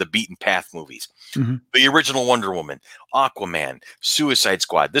the beaten path movies. Mm-hmm. The original Wonder Woman, Aquaman, Suicide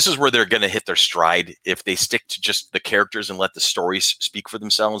Squad. This is where they're going to hit their stride if they stick to just the characters and let the stories speak for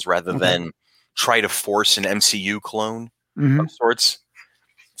themselves rather than try to force an MCU clone of sorts.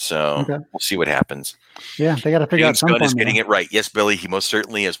 So we'll see what happens. Yeah, they got to figure out something. James Gunn is getting it right. Yes, Billy, he most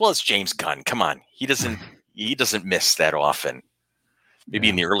certainly is. Well, it's James Gunn. Come on, he doesn't miss that often. Maybe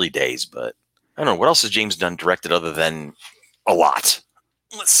in the early days, but I don't know what else has James done directed other than a lot.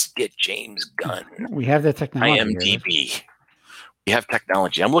 Let's get James Gunn. We have the technology. IMDb. We have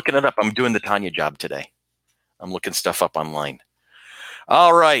technology. I'm looking it up. I'm doing the Tanya job today. I'm looking stuff up online.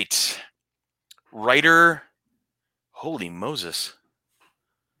 All right, writer. Holy Moses.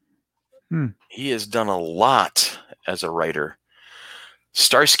 He has done a lot as a writer.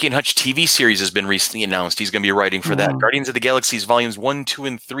 Starsky and Hutch TV series has been recently announced. He's going to be writing for that. Guardians of the Galaxy's Volumes 1, 2,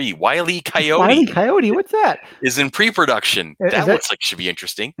 and 3. Wile E. Coyote. Wile E. Coyote, what's that? Is in pre-production. That looks like should be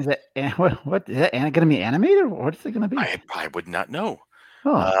interesting. Is that what is that going to be animated? What's it going to be? I would not know.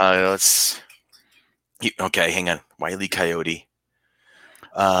 Okay, hang on. Wile E. Coyote.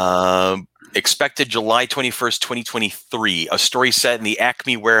 Expected July 21st, 2023. A story set in the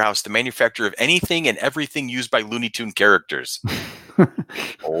Acme warehouse, the manufacturer of anything and everything used by Looney Tune characters.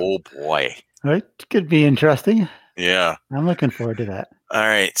 Oh, boy. It could be interesting. Yeah. I'm looking forward to that. All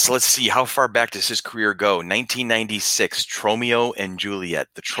right. So let's see. How far back does his career go? 1996, Tromeo and Juliet,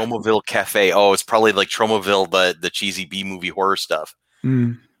 the Tromoville Cafe. Oh, it's probably like Tromoville, the cheesy B-movie horror stuff.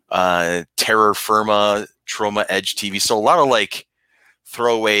 Terror Firma, Troma Edge TV. So a lot of like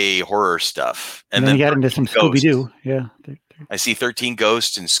throwaway horror stuff. And then you got into some Scooby-Doo. Yeah. I see 13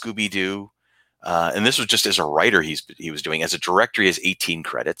 Ghosts and Scooby-Doo. And this was just as a writer he was doing. As a director, he has 18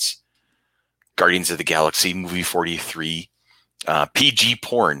 credits. Guardians of the Galaxy, movie 43. PG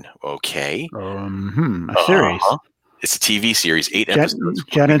porn. Okay. A series. It's a TV series, 8 episodes.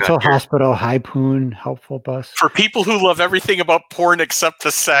 Genital Hospital, Harpoon, Helpful Bus. For people who love everything about porn except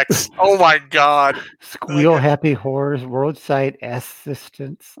the sex. Oh my God. Squeal Happy Horrors, Roadside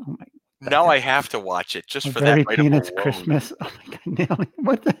Assistance. Oh my God. Now I have to watch it just for Very that. Peanuts Christmas. Oh my God, Nelly.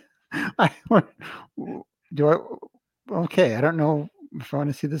 What the? Okay, I don't know if I want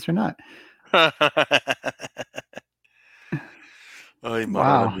to see this or not.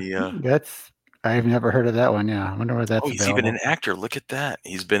 Wow. I've never heard of that one. Yeah, I wonder where that's. He's even an actor. Look at that.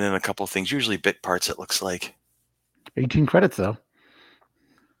 He's been in a couple of things, usually bit parts. It looks like 18 credits though.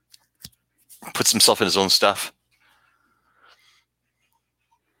 Puts himself in his own stuff.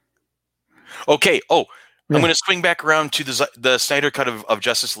 Okay. I'm going to swing back around to the Snyder cut of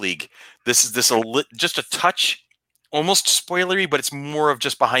Justice League. This is just a touch, almost spoilery, but it's more of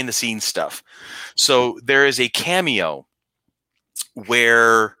just behind the scenes stuff. So there is a cameo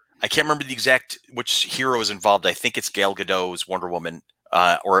where I can't remember the exact which hero is involved. I think it's Gal Gadot's Wonder Woman,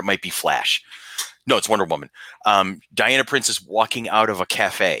 or it might be Flash. No, it's Wonder Woman. Diana Prince is walking out of a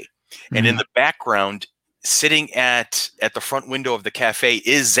cafe, and in the background, sitting at the front window of the cafe,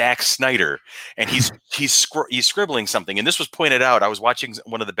 is Zack Snyder, and he's scribbling something. And this was pointed out. I was watching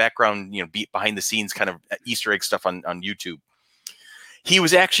one of the background, behind the scenes kind of Easter egg stuff on YouTube. He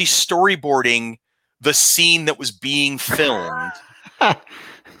was actually storyboarding the scene that was being filmed.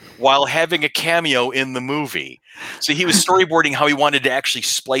 While having a cameo in the movie. So he was storyboarding how he wanted to actually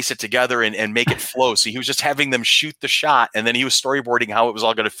splice it together and make it flow. So he was just having them shoot the shot, and then he was storyboarding how it was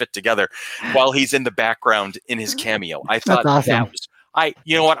all going to fit together while he's in the background in his cameo. I thought that was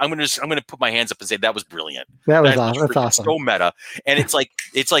you know what? I'm gonna put my hands up and say that was brilliant. That's awesome. That's awesome. So meta. And it's like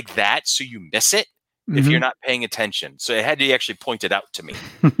that, so you miss it if you're not paying attention. So it had to actually point it out to me.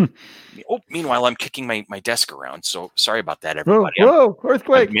 Meanwhile, I'm kicking my desk around. So sorry about that, everybody. Whoa,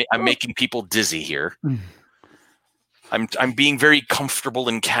 earthquake. I'm making people dizzy here. I'm being very comfortable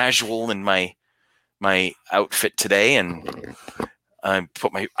and casual in my outfit today, and I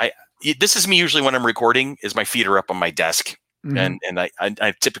put this is me usually when I'm recording, is my feet are up on my desk, and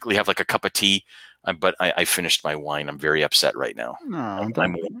I typically have like a cup of tea, but I finished my wine. I'm very upset right now. No, I'm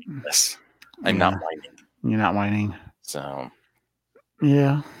not whining. You're not whining. So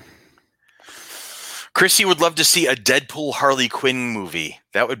yeah. Chrissy would love to see a Deadpool Harley Quinn movie.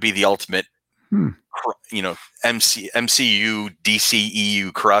 That would be the ultimate MCU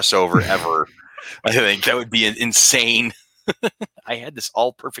DCEU crossover ever. I think that would be insane. I had this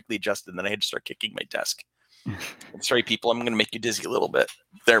all perfectly adjusted, and then I had to start kicking my desk. I'm sorry, people. I'm going to make you dizzy a little bit.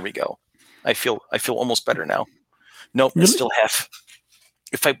 There we go. I feel almost better now. Nope, I still have.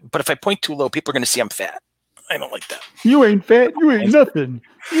 If I point too low, people are going to see I'm fat. I don't like that. You ain't fat. You ain't nothing.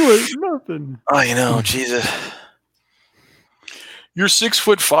 You ain't nothing. I know, Jesus. You're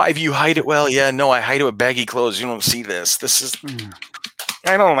 6'5". You hide it well. Yeah, no, I hide it with baggy clothes. You don't see this. This is.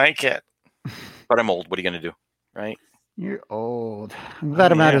 I don't like it. But I'm old. What are you going to do? Right? You're old. I'm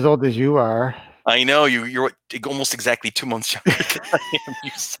glad I'm not as old as you are. I know. You're almost exactly 2 months younger than I am.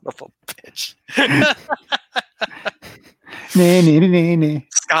 You son of a bitch.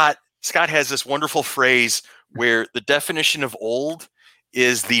 Scott has this wonderful phrase where the definition of old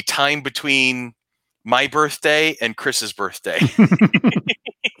is the time between my birthday and Chris's birthday.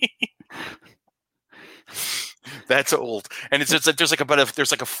 That's old. And it's there's like a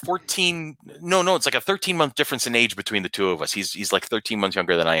 13-month difference in age between the two of us. He's like 13 months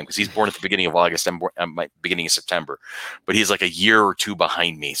younger than I am because he's born at the beginning of August. I'm beginning of September, but he's like a year or two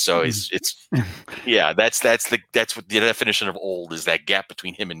behind me. So it's that's what the definition of old is, that gap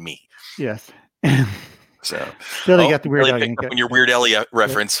between him and me. Yes. So Billy got the Weird Al on your Weird Al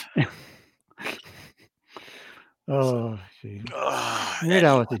reference. Oh, geez. Weird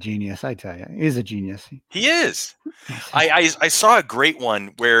Al is a genius, I tell you. He's a genius. He is. I saw a great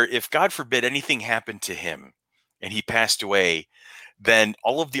one where if, God forbid, anything happened to him and he passed away, then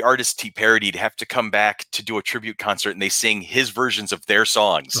all of the artists he parodied have to come back to do a tribute concert and they sing his versions of their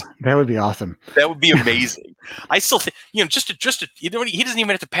songs. That would be awesome. That would be amazing. I still think, he doesn't even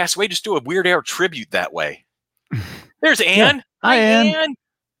have to pass away. Just do a Weird Al tribute that way. There's Ann. Yeah. Hi, Ann.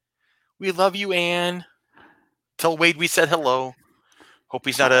 We love you, Ann. Tell Wade we said hello. Hope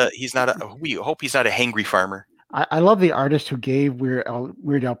we hope he's not a hangry farmer. I love the artist who gave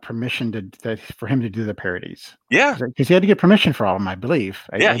Weird Al permission for him to do the parodies. Yeah, because he had to get permission for all of them, I believe.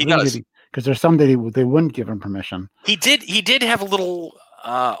 He does. Because there's some that they wouldn't give him permission. He did have a little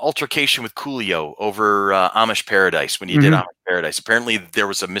altercation with Coolio over Amish Paradise when he did Amish Paradise. Apparently, there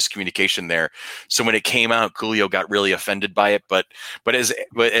was a miscommunication there. So when it came out, Coolio got really offended by it. But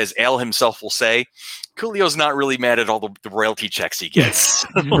as Al himself will say, Coolio's not really mad at all the royalty checks he gets.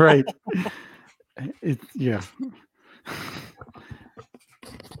 Right. Yeah.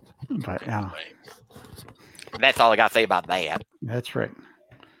 But yeah. That's all I got to say about that. That's right.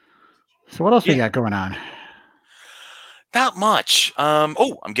 So what else we got going on? Not much. I'm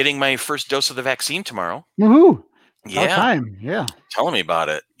getting my first dose of the vaccine tomorrow. Woohoo! Yeah. About time. Yeah. Telling me about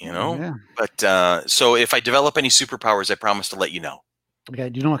it, Yeah. But so if I develop any superpowers, I promise to let you know. Okay.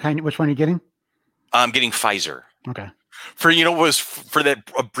 Do you know which one you're getting? I'm getting Pfizer. Okay. For that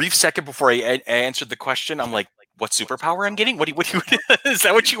a brief second before I answered the question, I'm like, what superpower I'm getting? What is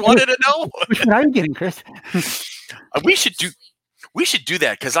that what you wanted to know? Which one are you getting, Chris? We should do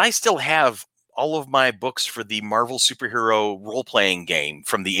that because I still have all of my books for the Marvel superhero role-playing game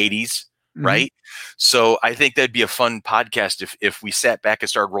from the 80s, right? So I think that'd be a fun podcast if we sat back and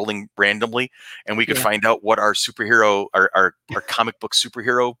started rolling randomly and we could find out what our superhero, our comic book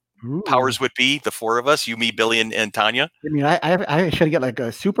superhero powers would be, the four of us, you, me, Billy, and Tanya. I mean, I should get like a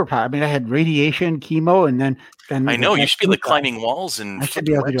superpower. I mean, I had radiation, chemo, and then I know you should be like climbing walls and I should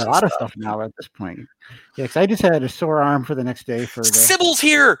be able to do a lot of stuff now at this point. Yeah, because I just had a sore arm for the next day. Sybil's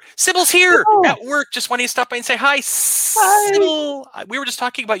here at work. Just wanting to stop by and say hi. Sybil. We were just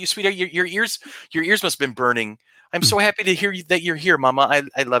talking about you, sweetheart. Your ears must have been burning. I'm so happy to hear that you're here, Mama.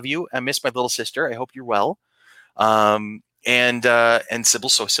 I love you. I miss my little sister. I hope you're well. And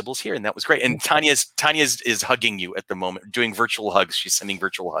Sybil's here, and that was great. And Tanya is hugging you at the moment, doing virtual hugs. She's sending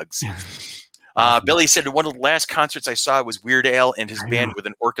virtual hugs. Billy said one of the last concerts I saw was Weird Al and his band with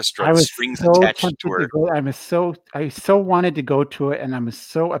an orchestra and strings attached to it. I so wanted to go to it, and I was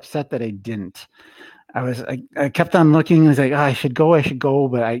so upset that I didn't. I kept on looking. I was like, I should go,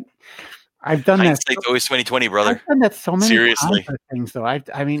 but I've done that. It's always 2020, brother. I've done that so many Seriously. things, though.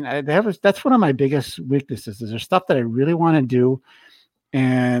 That's one of my biggest weaknesses. Is there's stuff that I really want to do,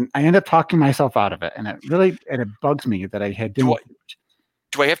 and I end up talking myself out of it, and it bugs me that I had. Do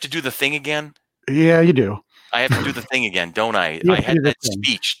I have to do the thing again? Yeah, you do. I have to do the thing again, don't I? I had that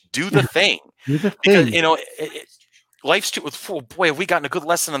speech. Do the thing. Do the thing. Because life's too. Oh boy, have we gotten a good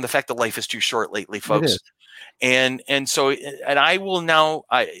lesson on the fact that life is too short lately, folks. And I will now,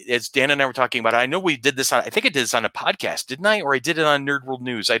 as Dan and I were talking about, I know we did this I think I did this on a podcast, didn't I? Or I did it on Nerd World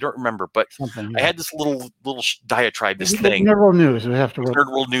News. I don't remember, but I had this little diatribe, this thing. Nerd World News. We have to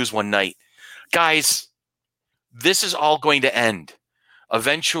Nerd World News one night. Guys, this is all going to end.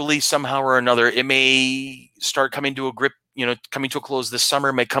 Eventually, somehow or another, it may start coming to a grip, coming to a close this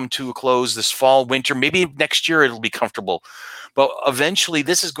summer, may come to a close this fall, winter, maybe next year it'll be comfortable. But eventually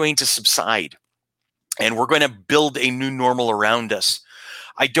this is going to subside and we're going to build a new normal around us.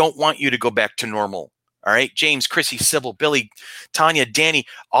 I don't want you to go back to normal. All right, James, Chrissy, Sybil, Billy, Tanya, Danny,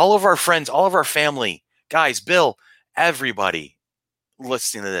 all of our friends, all of our family, guys, Bill, everybody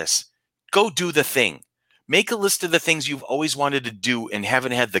listening to this, go do the thing. Make a list of the things you've always wanted to do and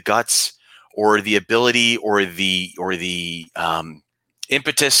haven't had the guts or the ability or the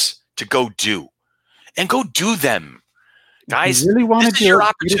impetus to go do, and go do them, guys. Really this is your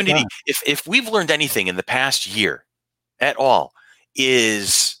opportunity. If we've learned anything in the past year at all,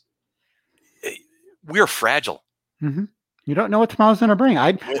 is we're fragile. Mm-hmm. You don't know what tomorrow's going to bring.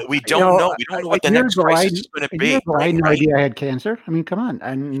 We don't know. We don't know what the next crisis is going to be. I had no idea I had cancer. I mean, come on.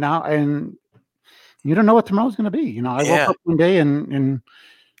 And you don't know what tomorrow's going to be. I woke up one day and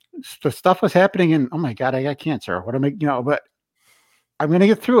the stuff was happening and, oh my God, I got cancer. What am I, but I'm going to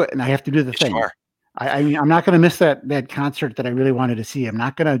get through it and I have to do the thing. Sure. I mean, I'm not going to miss that concert that I really wanted to see. I'm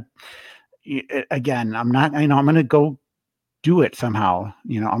not going to, again, I'm going to go do it somehow.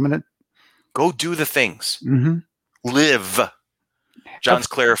 I'm going to go do the things. Mm-hmm. Live. John's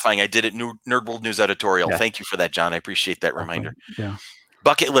clarifying. I did it. Nerd World News editorial. Yeah. Thank you for that, John. I appreciate that reminder. Yeah.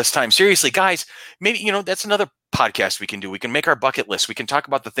 Bucket list time. Seriously, guys, maybe, that's another podcast we can do. We can make our bucket list. We can talk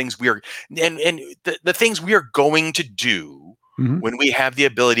about the things we are, and the things we are going to do when we have the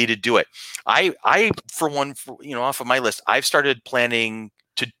ability to do it. I for one, off of my list, I've started planning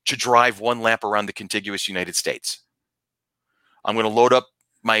to drive one lap around the contiguous United States. I'm going to load up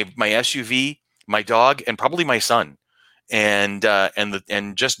my SUV, my dog, and probably my son, and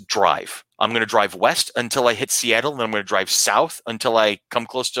just drive. I'm going to drive west until I hit Seattle, and then I'm going to drive south until I come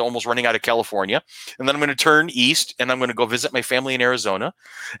close to almost running out of California, and then I'm going to turn east, and I'm going to go visit my family in Arizona,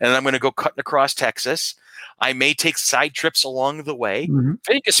 and then I'm going to go cutting across Texas. I may take side trips along the way.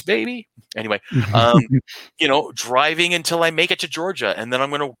 Vegas, baby. Anyway, driving until I make it to Georgia, and then I'm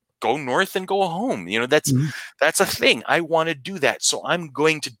going to go north and go home. That's a thing. I want to do that. So I'm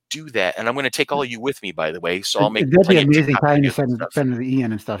going to do that. And I'm going to take all of you with me, by the way. So I'll make that'd be amazing time to spend with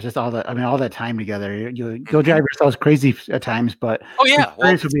Ian and stuff. Just all that time together. You'll drive yourselves crazy at times, but well,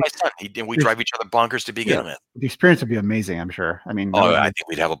 my son. We drive each other bonkers to begin with. The experience would be amazing, I'm sure. I mean, I think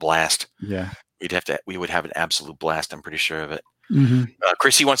we'd have a blast. Yeah. We would have an absolute blast. I'm pretty sure of it. Mm-hmm.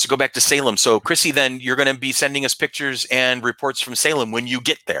 Chrissy wants to go back to Salem. So Chrissy, then you're going to be sending us pictures and reports from Salem when you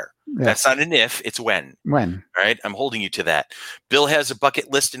get there. Yeah. That's not an if, it's when. When. All right. I'm holding you to that. Bill has a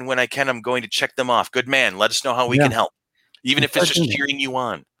bucket list, and when I can, I'm going to check them off. Good man. Let us know how we can help. Even if it's just cheering you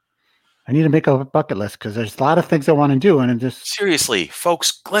on. I need to make a bucket list because there's a lot of things I want to do. And seriously,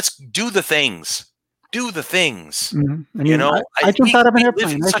 folks, let's do the things. Do the things. Mm-hmm. I mean, I jumped out of an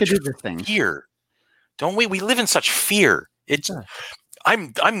airplane. I could do the things. Fear. Don't we? We live in such fear.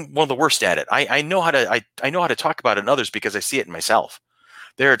 I'm one of the worst at it. I know how to talk about it in others because I see it in myself.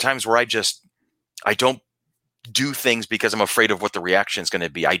 There are times where I don't do things because I'm afraid of what the reaction is going to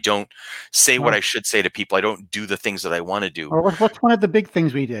be. I don't say what I should say to people. I don't do the things that I want to do. Or what's one of the big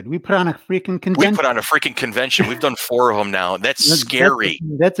things we did? We put on a freaking convention. We've done 4 of them now. That's scary.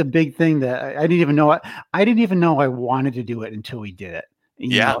 That's a big thing that I didn't even know. I didn't even know I wanted to do it until we did it.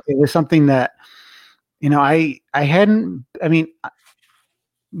 It was something that, I hadn't, I mean,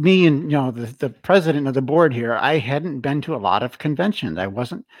 me and, the president of the board here, I hadn't been to a lot of conventions. I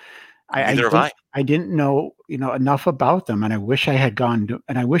wasn't, I didn't know, enough about them. And I wish I had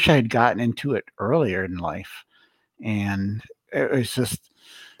gotten into it earlier in life. And it was just,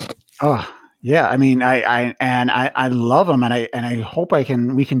 I mean, I love them, and I hope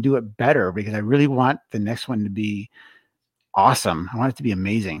we can do it better, because I really want the next one to be awesome. I want it to be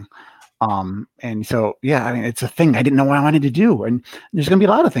amazing. And so, I mean, it's a thing I didn't know what I wanted to do. And there's going to be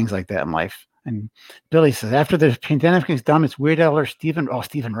a lot of things like that in life. And Billy says, after the pandemic is done, it's Weird Al or Stephen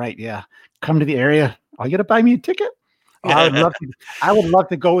Wright. Yeah. Come to the area. Are you going to buy me a ticket? I would love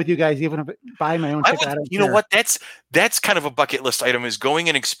to go with you guys, even if buy my own ticket. You know what? That's kind of a bucket list item, is going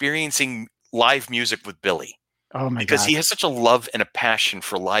and experiencing live music with Billy. Oh my God. Because he has such a love and a passion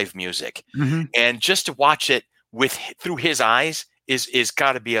for live music. Mm-hmm. And just to watch it through his eyes is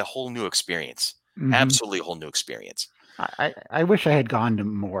got to be a whole new experience. Mm-hmm. Absolutely a whole new experience. I wish I had gone to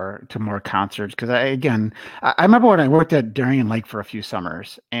more concerts, because I remember when I worked at Darien Lake for a few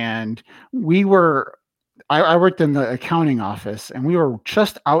summers, and I worked in the accounting office, and we were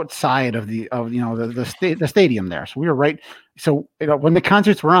just outside of the stadium there. So we were right. So when the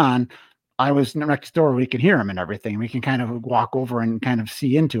concerts were on, I was next door. We could hear them and everything. We can kind of walk over and kind of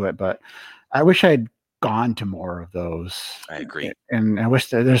see into it. But I wish I had gone to more of those. I agree. And I wish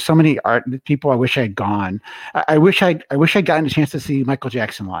there's so many people I wish I had gone. I wish I'd gotten a chance to see Michael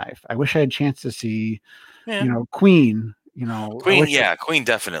Jackson live. I wish I had a chance to see, Queen. Queen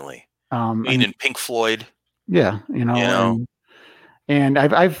definitely. Queen and Pink Floyd. Yeah, and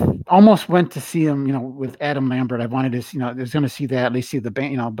I've almost went to see him, with Adam Lambert. I wanted to, there's going to see that, at least see the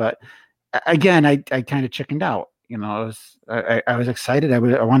band, but again, I kind of chickened out. I was excited. I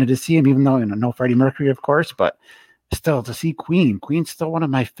wanted to see him, even though no Freddie Mercury, of course, but still to see Queen. Queen's still one of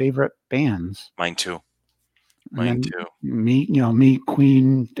my favorite bands. Mine too. Me,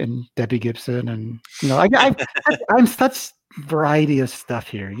 Queen, and Debbie Gibson, and I'm such variety of stuff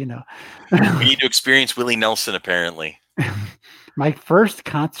here. We need to experience Willie Nelson. Apparently, my first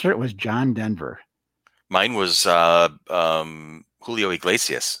concert was John Denver. Mine was Julio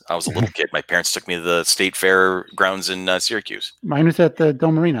Iglesias. I was a little kid. My parents took me to the State Fair grounds in Syracuse. Mine was at the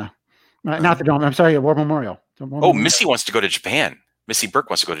Dome Arena. Not the Dome. I'm sorry, War Memorial. Missy wants to go to Japan. Missy Burke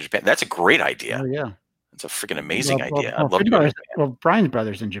wants to go to Japan. That's a great idea. Oh, yeah. It's a freaking amazing idea. I'd love to go to Japan. Well, Brian's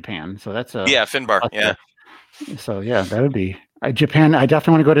brother's in Japan, so that's Finbar. Yeah. So yeah, that would be Japan. I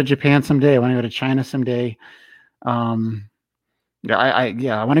definitely want to go to Japan someday. I want to go to China someday. I want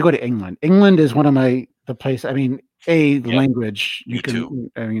to go to England. England is one of the place. I mean, the language.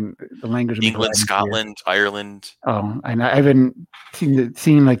 Too. I mean, the language. England, Scotland, Ireland. Oh, and I've been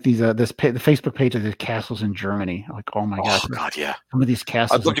seeing like these the Facebook page of the castles in Germany. Like, oh my god! Oh god, yeah. Some of these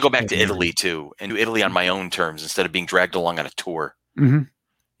castles. I'd love to go back to Italy too, and do Italy on my own terms instead of being dragged along on a tour. Mm-hmm.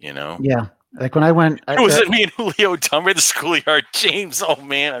 Yeah. Like when I went, it was me and Julio Tom at the schoolyard. James, oh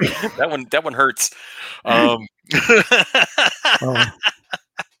man, that one hurts. I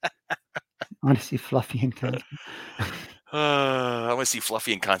want to see Fluffy in concert. I want to see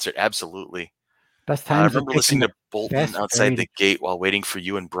Fluffy in concert. Absolutely. Best time. I remember listening to Bolton outside the gate while waiting for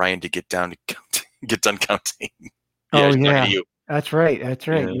you and Brian to get done counting. That's right.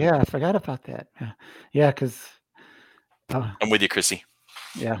 Yeah, I forgot about that. Yeah, because I'm with you, Chrissy.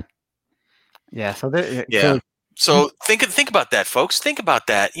 Yeah. So think about that, folks. Think about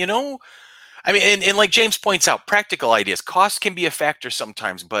that. I mean, and like James points out, practical ideas. Cost can be a factor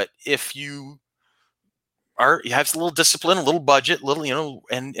sometimes, but if you have a little discipline, a little budget,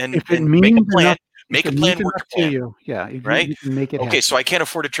 and make a plan. Make a plan, work a plan. You can make it okay, happen. so I can't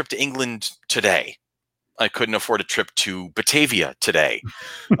afford a trip to England today. I couldn't afford a trip to Batavia today.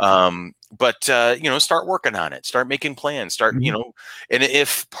 But start working on it. Start making plans. And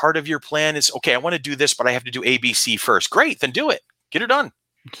if part of your plan is, okay, I want to do this, but I have to do ABC first. Great, then do it. Get it done.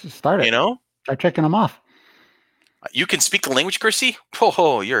 Just start it. Start checking them off. You can speak the language, Chrissy?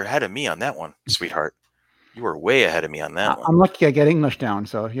 Oh, you're ahead of me on that one, sweetheart. You were way ahead of me on that one. I'm lucky I get English down,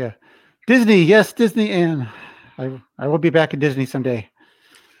 so yeah. Disney, yes, Disney, and I will be back at Disney someday.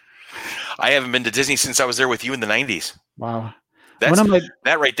 I haven't been to Disney since I was there with you in the 90s. Wow.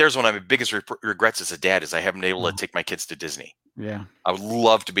 That right there is one of my biggest regrets as a dad is I haven't been able to take my kids to Disney. Yeah. I would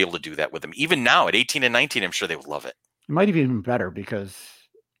love to be able to do that with them. Even now at 18 and 19, I'm sure they would love it. It might be even better because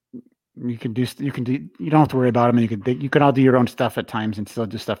you don't have to worry about them. And you can all do your own stuff at times and still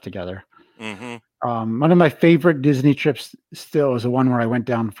do stuff together. Mm-hmm. One of my favorite Disney trips still is the one where I went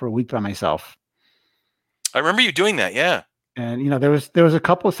down for a week by myself. I remember you doing that. Yeah. And, there was a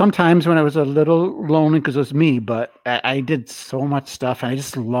couple sometimes when I was a little lonely because it was me, but I did so much stuff. And I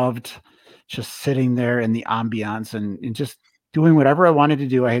just loved just sitting there in the ambiance and just doing whatever I wanted to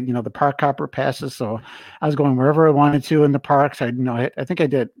do. I had, the park hopper passes. So I was going wherever I wanted to in the parks. I think I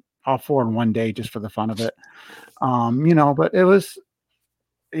did all 4 in one day just for the fun of it. But it was,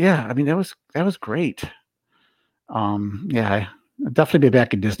 that was great. I'll definitely be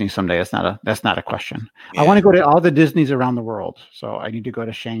back at Disney someday. That's not a question. Yeah. I want to go to all the Disneys around the world. So I need to go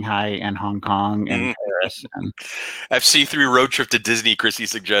to Shanghai and Hong Kong and Paris. And FC3 road trip to Disney, Chrissy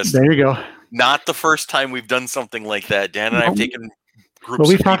suggests. There you go. Not the first time we've done something like that. Dan and I have taken groups. Well,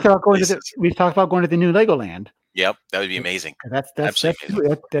 we've talked about going to the new Legoland. Yep, that would be amazing. That'd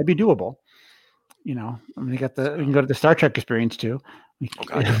be doable. We can go to the Star Trek experience too. Oh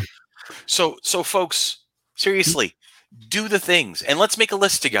God. So folks, seriously, do the things and let's make a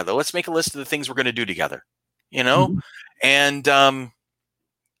list together. Let's make a list of the things we're going to do together, and we're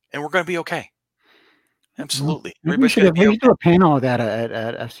going to be okay. Absolutely. We should do a panel of that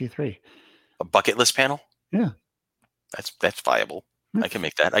at FC3. A bucket list panel? Yeah. That's viable. I can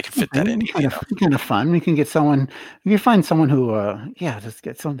make that. I can fit that in. Kind of fun. We can get someone. We can find someone who, just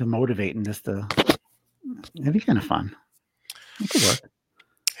get someone to motivate and it'd be kind of fun. It could work.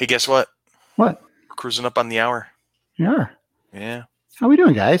 Hey, guess what? What? We're cruising up on the hour. Yeah. Yeah. How are we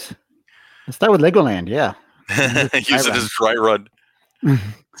doing, guys? Let's start with Legoland. Yeah. Use it as a dry run.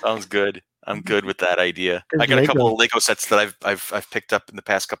 Sounds good. I'm good with that idea. I got a couple of Lego sets that I've picked up in the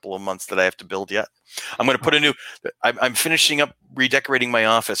past couple of months that I have to build yet. I'm going to put I'm finishing up redecorating my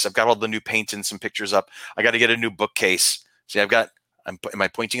office. I've got all the new paint and some pictures up. I got to get a new bookcase. See, am I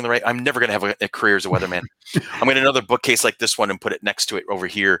pointing in the right? I'm never going to have a career as a weatherman. I'm going to another bookcase like this one and put it next to it over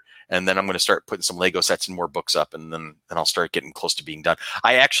here. And then I'm going to start putting some Lego sets and more books up. And then I'll start getting close to being done.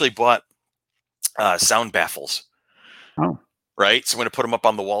 I actually bought sound baffles. Oh. Right. So I'm going to put them up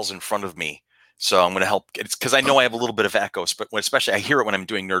on the walls in front of me. So I'm going to help. It's because I know I have a little bit of echoes, but especially I hear it when I'm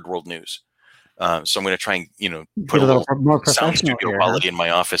doing Nerd World News. So I'm going to try and, put a little more sound studio quality in my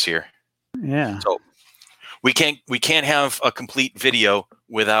office here. Yeah. So we can't have a complete video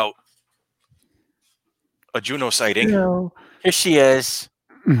without a Juno sighting. Hello. Here she is.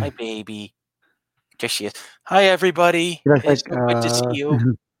 Hi, baby. Here she is. Hi, everybody. It's so good to see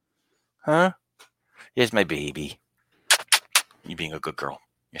you. Huh? Here's my baby. You being a good girl.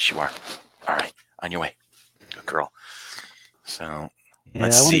 Yes, you are. All right. On your way. Good girl. So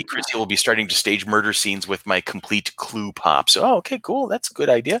let's see. Chrissy will be starting to stage murder scenes with my complete Clue pops. Oh, okay, cool. That's a good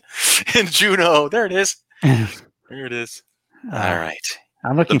idea. And Juno. There it is. There it is. All right.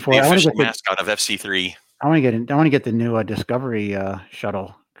 I'm looking for the official mascot of FC3. I want to get the new Discovery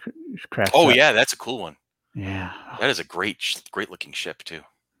shuttle craft. Oh, yeah. That's a cool one. Yeah. That is a great looking ship, too.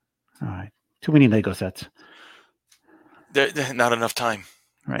 All right. Too many Lego sets. Not enough time.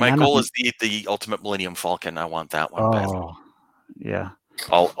 Right. My goal is the Ultimate Millennium Falcon. I want that one. Oh, yeah.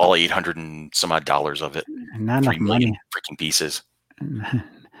 All $800 and some odd dollars of it. Not enough money. Freaking pieces.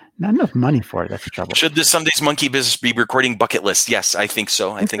 Not enough money for it. That's the trouble. Should this Sunday's Monkey Business be recording bucket lists? Yes, I think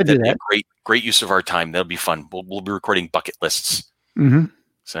so. I think that'd be a great use of our time. That'll be fun. We'll be recording bucket lists. Mm-hmm.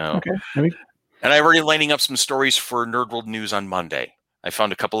 So, okay. And I'm already lining up some stories for Nerd World News on Monday. I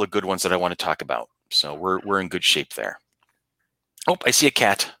found a couple of good ones that I want to talk about. So we're in good shape there. Oh, I see a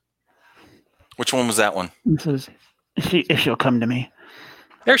cat. Which one was that one? This is if she'll come to me.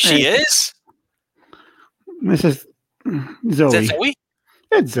 There she is. This is Zoe. Is that Zoe?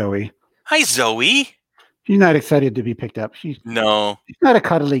 It's Zoe. Hi, Zoe. She's not excited to be picked up. She's not a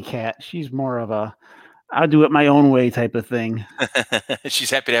cuddly cat. She's more of a I'll do it my own way type of thing.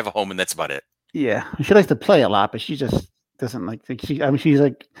 She's happy to have a home, and that's about it. Yeah. She likes to play a lot, but she just doesn't like she's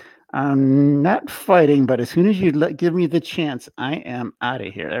like, I'm not fighting, but as soon as you give me the chance, I am out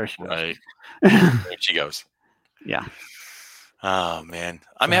of here. There she goes. Right. There she goes. Yeah. Oh, man.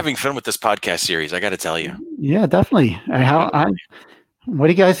 I'm having fun with this podcast series, I got to tell you. Yeah, definitely. What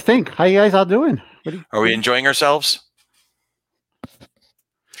do you guys think? How you guys all doing? Are we enjoying ourselves?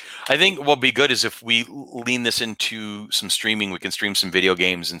 I think what'll be good is if we lean this into some streaming. We can stream some video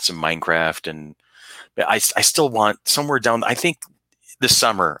games and some Minecraft. And I still want somewhere down. I think this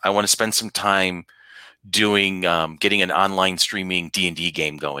summer, I want to spend some time doing getting an online streaming D&D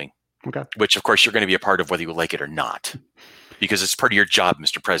game going. Okay. Which, of course, you're going to be a part of whether you like it or not, because it's part of your job,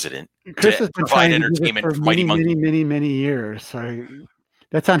 Mr. President, Chris to provide entertainment for Mighty Monkey. Many years. So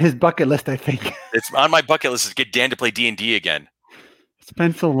that's on his bucket list, I think. It's on my bucket list to get Dan to play D&D again. It's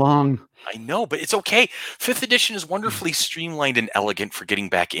been so long. I know, but it's okay. 5th edition is wonderfully streamlined and elegant for getting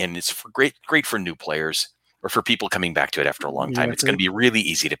back in. It's great for new players or for people coming back to it after a long time. It's going to be really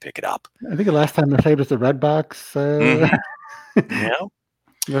easy to pick it up. I think the last time I played was the Red Box. Yeah.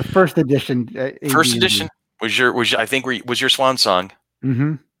 The 1st edition. First edition was your swan song.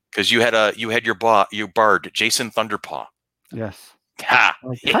 Mm-hmm. Because you had your bard, Jason Thunderpaw. Yes. Ha.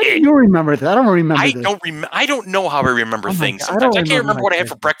 How do you remember that? I don't remember. I don't know how I remember things. Sometimes I can't remember what I had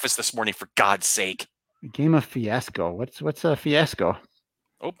for breakfast this morning. For God's sake. Game of Fiasco. What's a fiasco?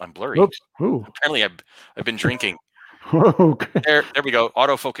 Oh, I'm blurry. Oops. Ooh. Apparently, I've been drinking. Whoa. There we go.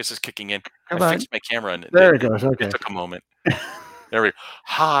 Autofocus is kicking in. I fixed my camera and there it goes. Okay. It took a moment. There we go.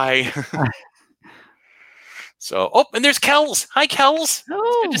 Hi. So, and there's Kells. Hi, Kells.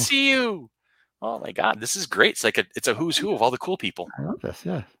 Oh. It's good to see you. Oh my God, this is great. It's like it's a who's who of all the cool people. I love this.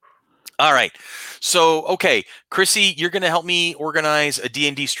 Yeah. All right. So, okay, Chrissy, you're going to help me organize a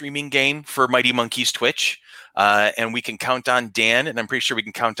D&D streaming game for Mighty Monkeys Twitch. And we can count on Dan, and I'm pretty sure we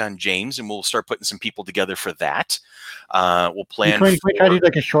can count on James, and we'll start putting some people together for that. We'll plan. Can we try to do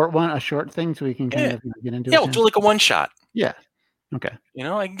like a short thing, so we can kind of get into it? Yeah, we'll do like a one shot. Yeah. Okay.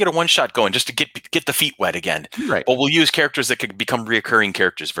 I can get a one shot going just to get the feet wet again. Right. But we'll use characters that could become reoccurring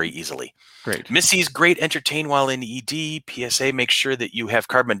characters very easily. Great. Missy's great. Entertain while in ED. PSA, make sure that you have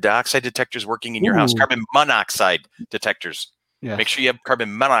carbon dioxide detectors working in your house. Carbon monoxide detectors. Yeah. Make sure you have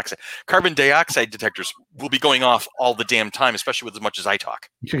carbon monoxide. Carbon dioxide detectors will be going off all the damn time, especially with as much as I talk.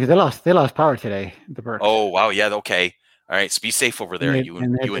 Because they lost power today. The Burke. Oh wow, yeah, okay. All right, so be safe over there, you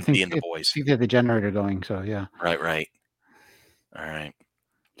and B and the boys. I think they have the generator going, so yeah. Right. All right.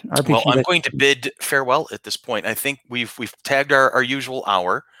 Well, I'm going to bid farewell at this point. I think we've tagged our usual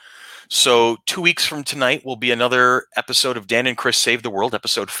hour. So 2 weeks from tonight will be another episode of Dan and Chris Save the World,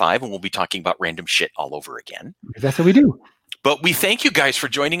 episode 5, and we'll be talking about random shit all over again. That's what we do. But we thank you guys for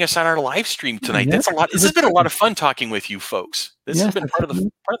joining us on our live stream tonight. That's a lot. This has been a lot of fun talking with you folks. This has been part of the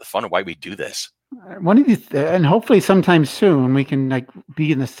fun of why we do this. One of these, and hopefully sometime soon we can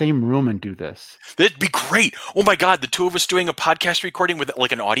be in the same room and do this. That'd be great. Oh my God, the two of us doing a podcast recording with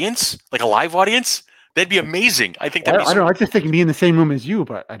like an audience, like a live audience. That'd be amazing. I think that'd be. I don't know. I just thinking be in the same room as you,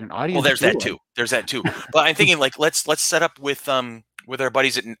 but an audience. Well, there's that too. There's that too. But I'm thinking let's set up with our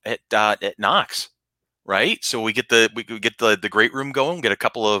buddies at Knox, right? So we get the great room going. Get a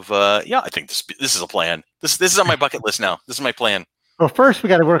couple of I think this is a plan. This is on my bucket list now. This is my plan. Well, first we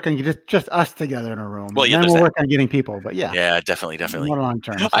got to work on just us together in a room. Well, yeah, then we'll work on getting people. But yeah, definitely. More long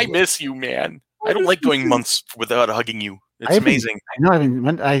term. I miss you, man. I don't like going months without hugging you. It's amazing. I know. I mean,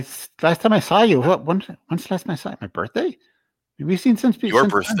 last time I saw you, when's the last time I saw you? My birthday? Have we seen since your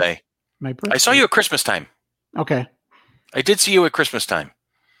birthday? My birthday. I saw you at Christmas time. Okay. I did see you at Christmas time.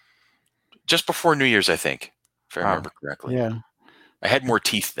 Just before New Year's, I think, if I remember correctly. Yeah. I had more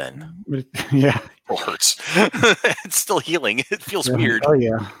teeth then. Yeah. It hurts. It's still healing. It feels weird. Oh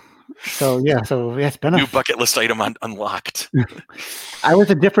yeah. So it's been new bucket list item unlocked. I was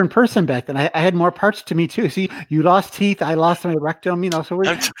a different person back then. I had more parts to me too. See, you lost teeth. I lost my rectum. So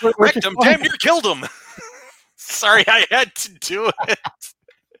we're rectum. Damn near killed him. Sorry, I had to do it.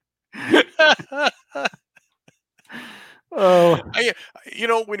 Oh,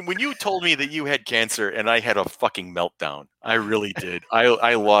 when you told me that you had cancer and I had a fucking meltdown, I really did.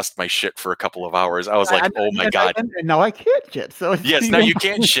 I lost my shit for a couple of hours. I was like, oh my God. And now I can't shit. So yes, now you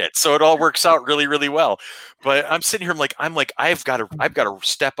can't shit. So it all works out really, really well. But I'm sitting here, I'm like, I've got to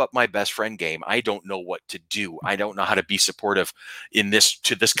step up my best friend game. I don't know what to do. I don't know how to be supportive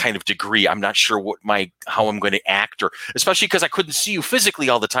to this kind of degree. I'm not sure how I'm going to act, or especially because I couldn't see you physically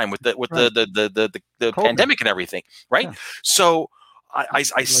all the time with the pandemic and everything. Right. Yeah. So I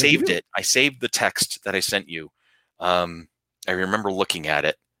saved it. I saved the text that I sent you. I remember looking at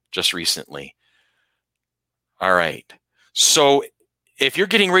it just recently. All right. So if you're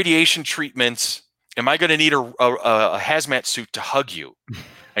getting radiation treatments, am I going to need a hazmat suit to hug you?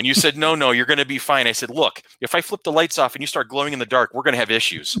 And you said, no, you're going to be fine. I said, look, if I flip the lights off and you start glowing in the dark, we're going to have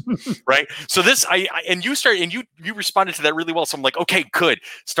issues. Right. So you responded to that really well. So I'm like, okay, good.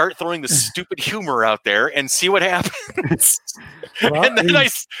 Start throwing the stupid humor out there and see what happens. Well, and then I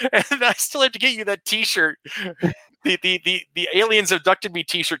still have to get you that t-shirt. The aliens abducted me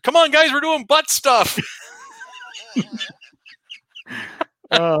t-shirt. Come on, guys, we're doing butt stuff.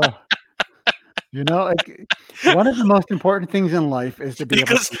 One of the most important things in life is to be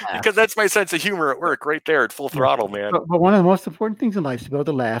able to laugh. Because that's my sense of humor at work right there at full throttle, man. But one of the most important things in life is to be able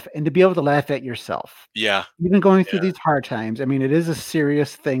to laugh and to be able to laugh at yourself. Yeah. Even going through these hard times. I mean, it is a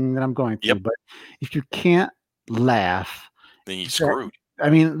serious thing that I'm going through, but if you can't laugh, then you're screwed. I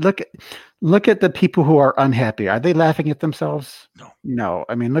mean, look at the people who are unhappy. Are they laughing at themselves? No.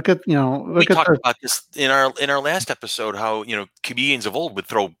 I mean, we talked about this in our last episode, how, comedians of old would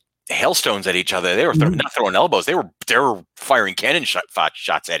throw hailstones at each other. They were not throwing elbows. They were firing cannon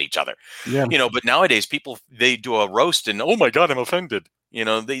shots at each other. Yeah. But nowadays people, they do a roast and, oh my God, I'm offended.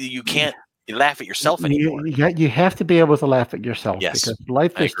 You can't laugh at yourself anymore. You have to be able to laugh at yourself, because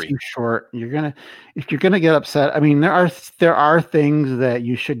life is too short. If you're gonna get upset, I mean, there are things that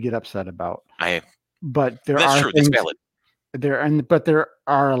you should get upset about. But that's true. That's valid. But there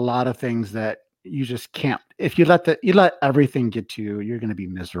are a lot of things that you just can't. If you let everything get to you, you're going to be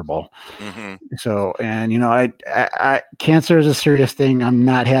miserable. Mm-hmm. So, and I cancer is a serious thing. I'm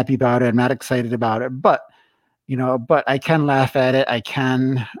not happy about it. I'm not excited about it, but I can laugh at it. I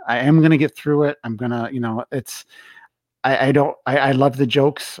am going to get through it. I'm going to, I love the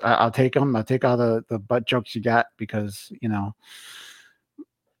jokes. I'll take them. I'll take all the butt jokes you got, because,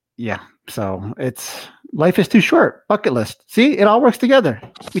 so life is too short. Bucket list. See, it all works together.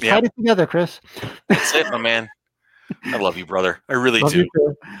 We tied it together, Chris. That's it, my man. I love you, brother. I really do.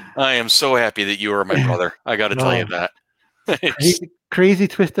 I am so happy that you are my brother. I got to tell you that. Crazy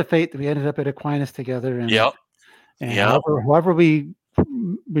twist of fate that we ended up at Aquinas together. And however we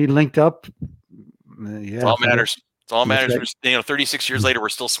linked up. It's all matters. It's all matters. Right. 36 years later, we're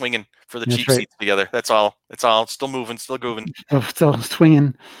still swinging for the cheap seats together. That's all. Still moving. Still grooving. Still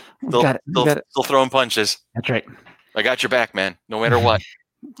swinging. Still throwing punches. That's right. I got your back, man. No matter what.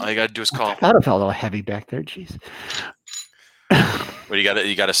 All you got to do is call. I thought it felt a little heavy back there. Jeez. What,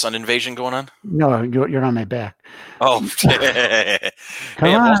 you got a sun invasion going on? No, you're on my back. Oh, hey,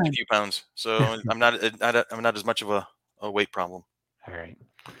 I've lost a few pounds, so I'm not as much of a weight problem. All right.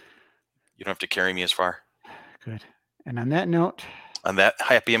 You don't have to carry me as far. Good. And on that note. On that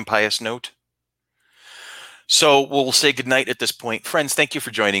happy and pious note. So we'll say goodnight at this point. Friends, thank you for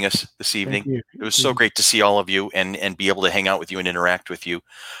joining us this evening. It was so great to see all of you and be able to hang out with you and interact with you.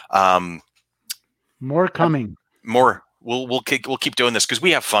 More coming. More. We'll keep doing this because we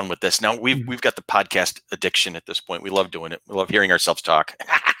have fun with this. Now we've got the podcast addiction at this point. We love doing it. We love hearing ourselves talk.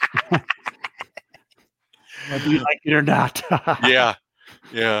 Whether you like it or not.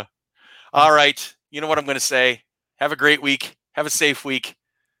 Yeah. All right. You know what I'm going to say? Have a great week. Have a safe week.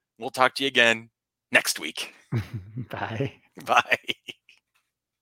 We'll talk to you again next week. Bye. Bye.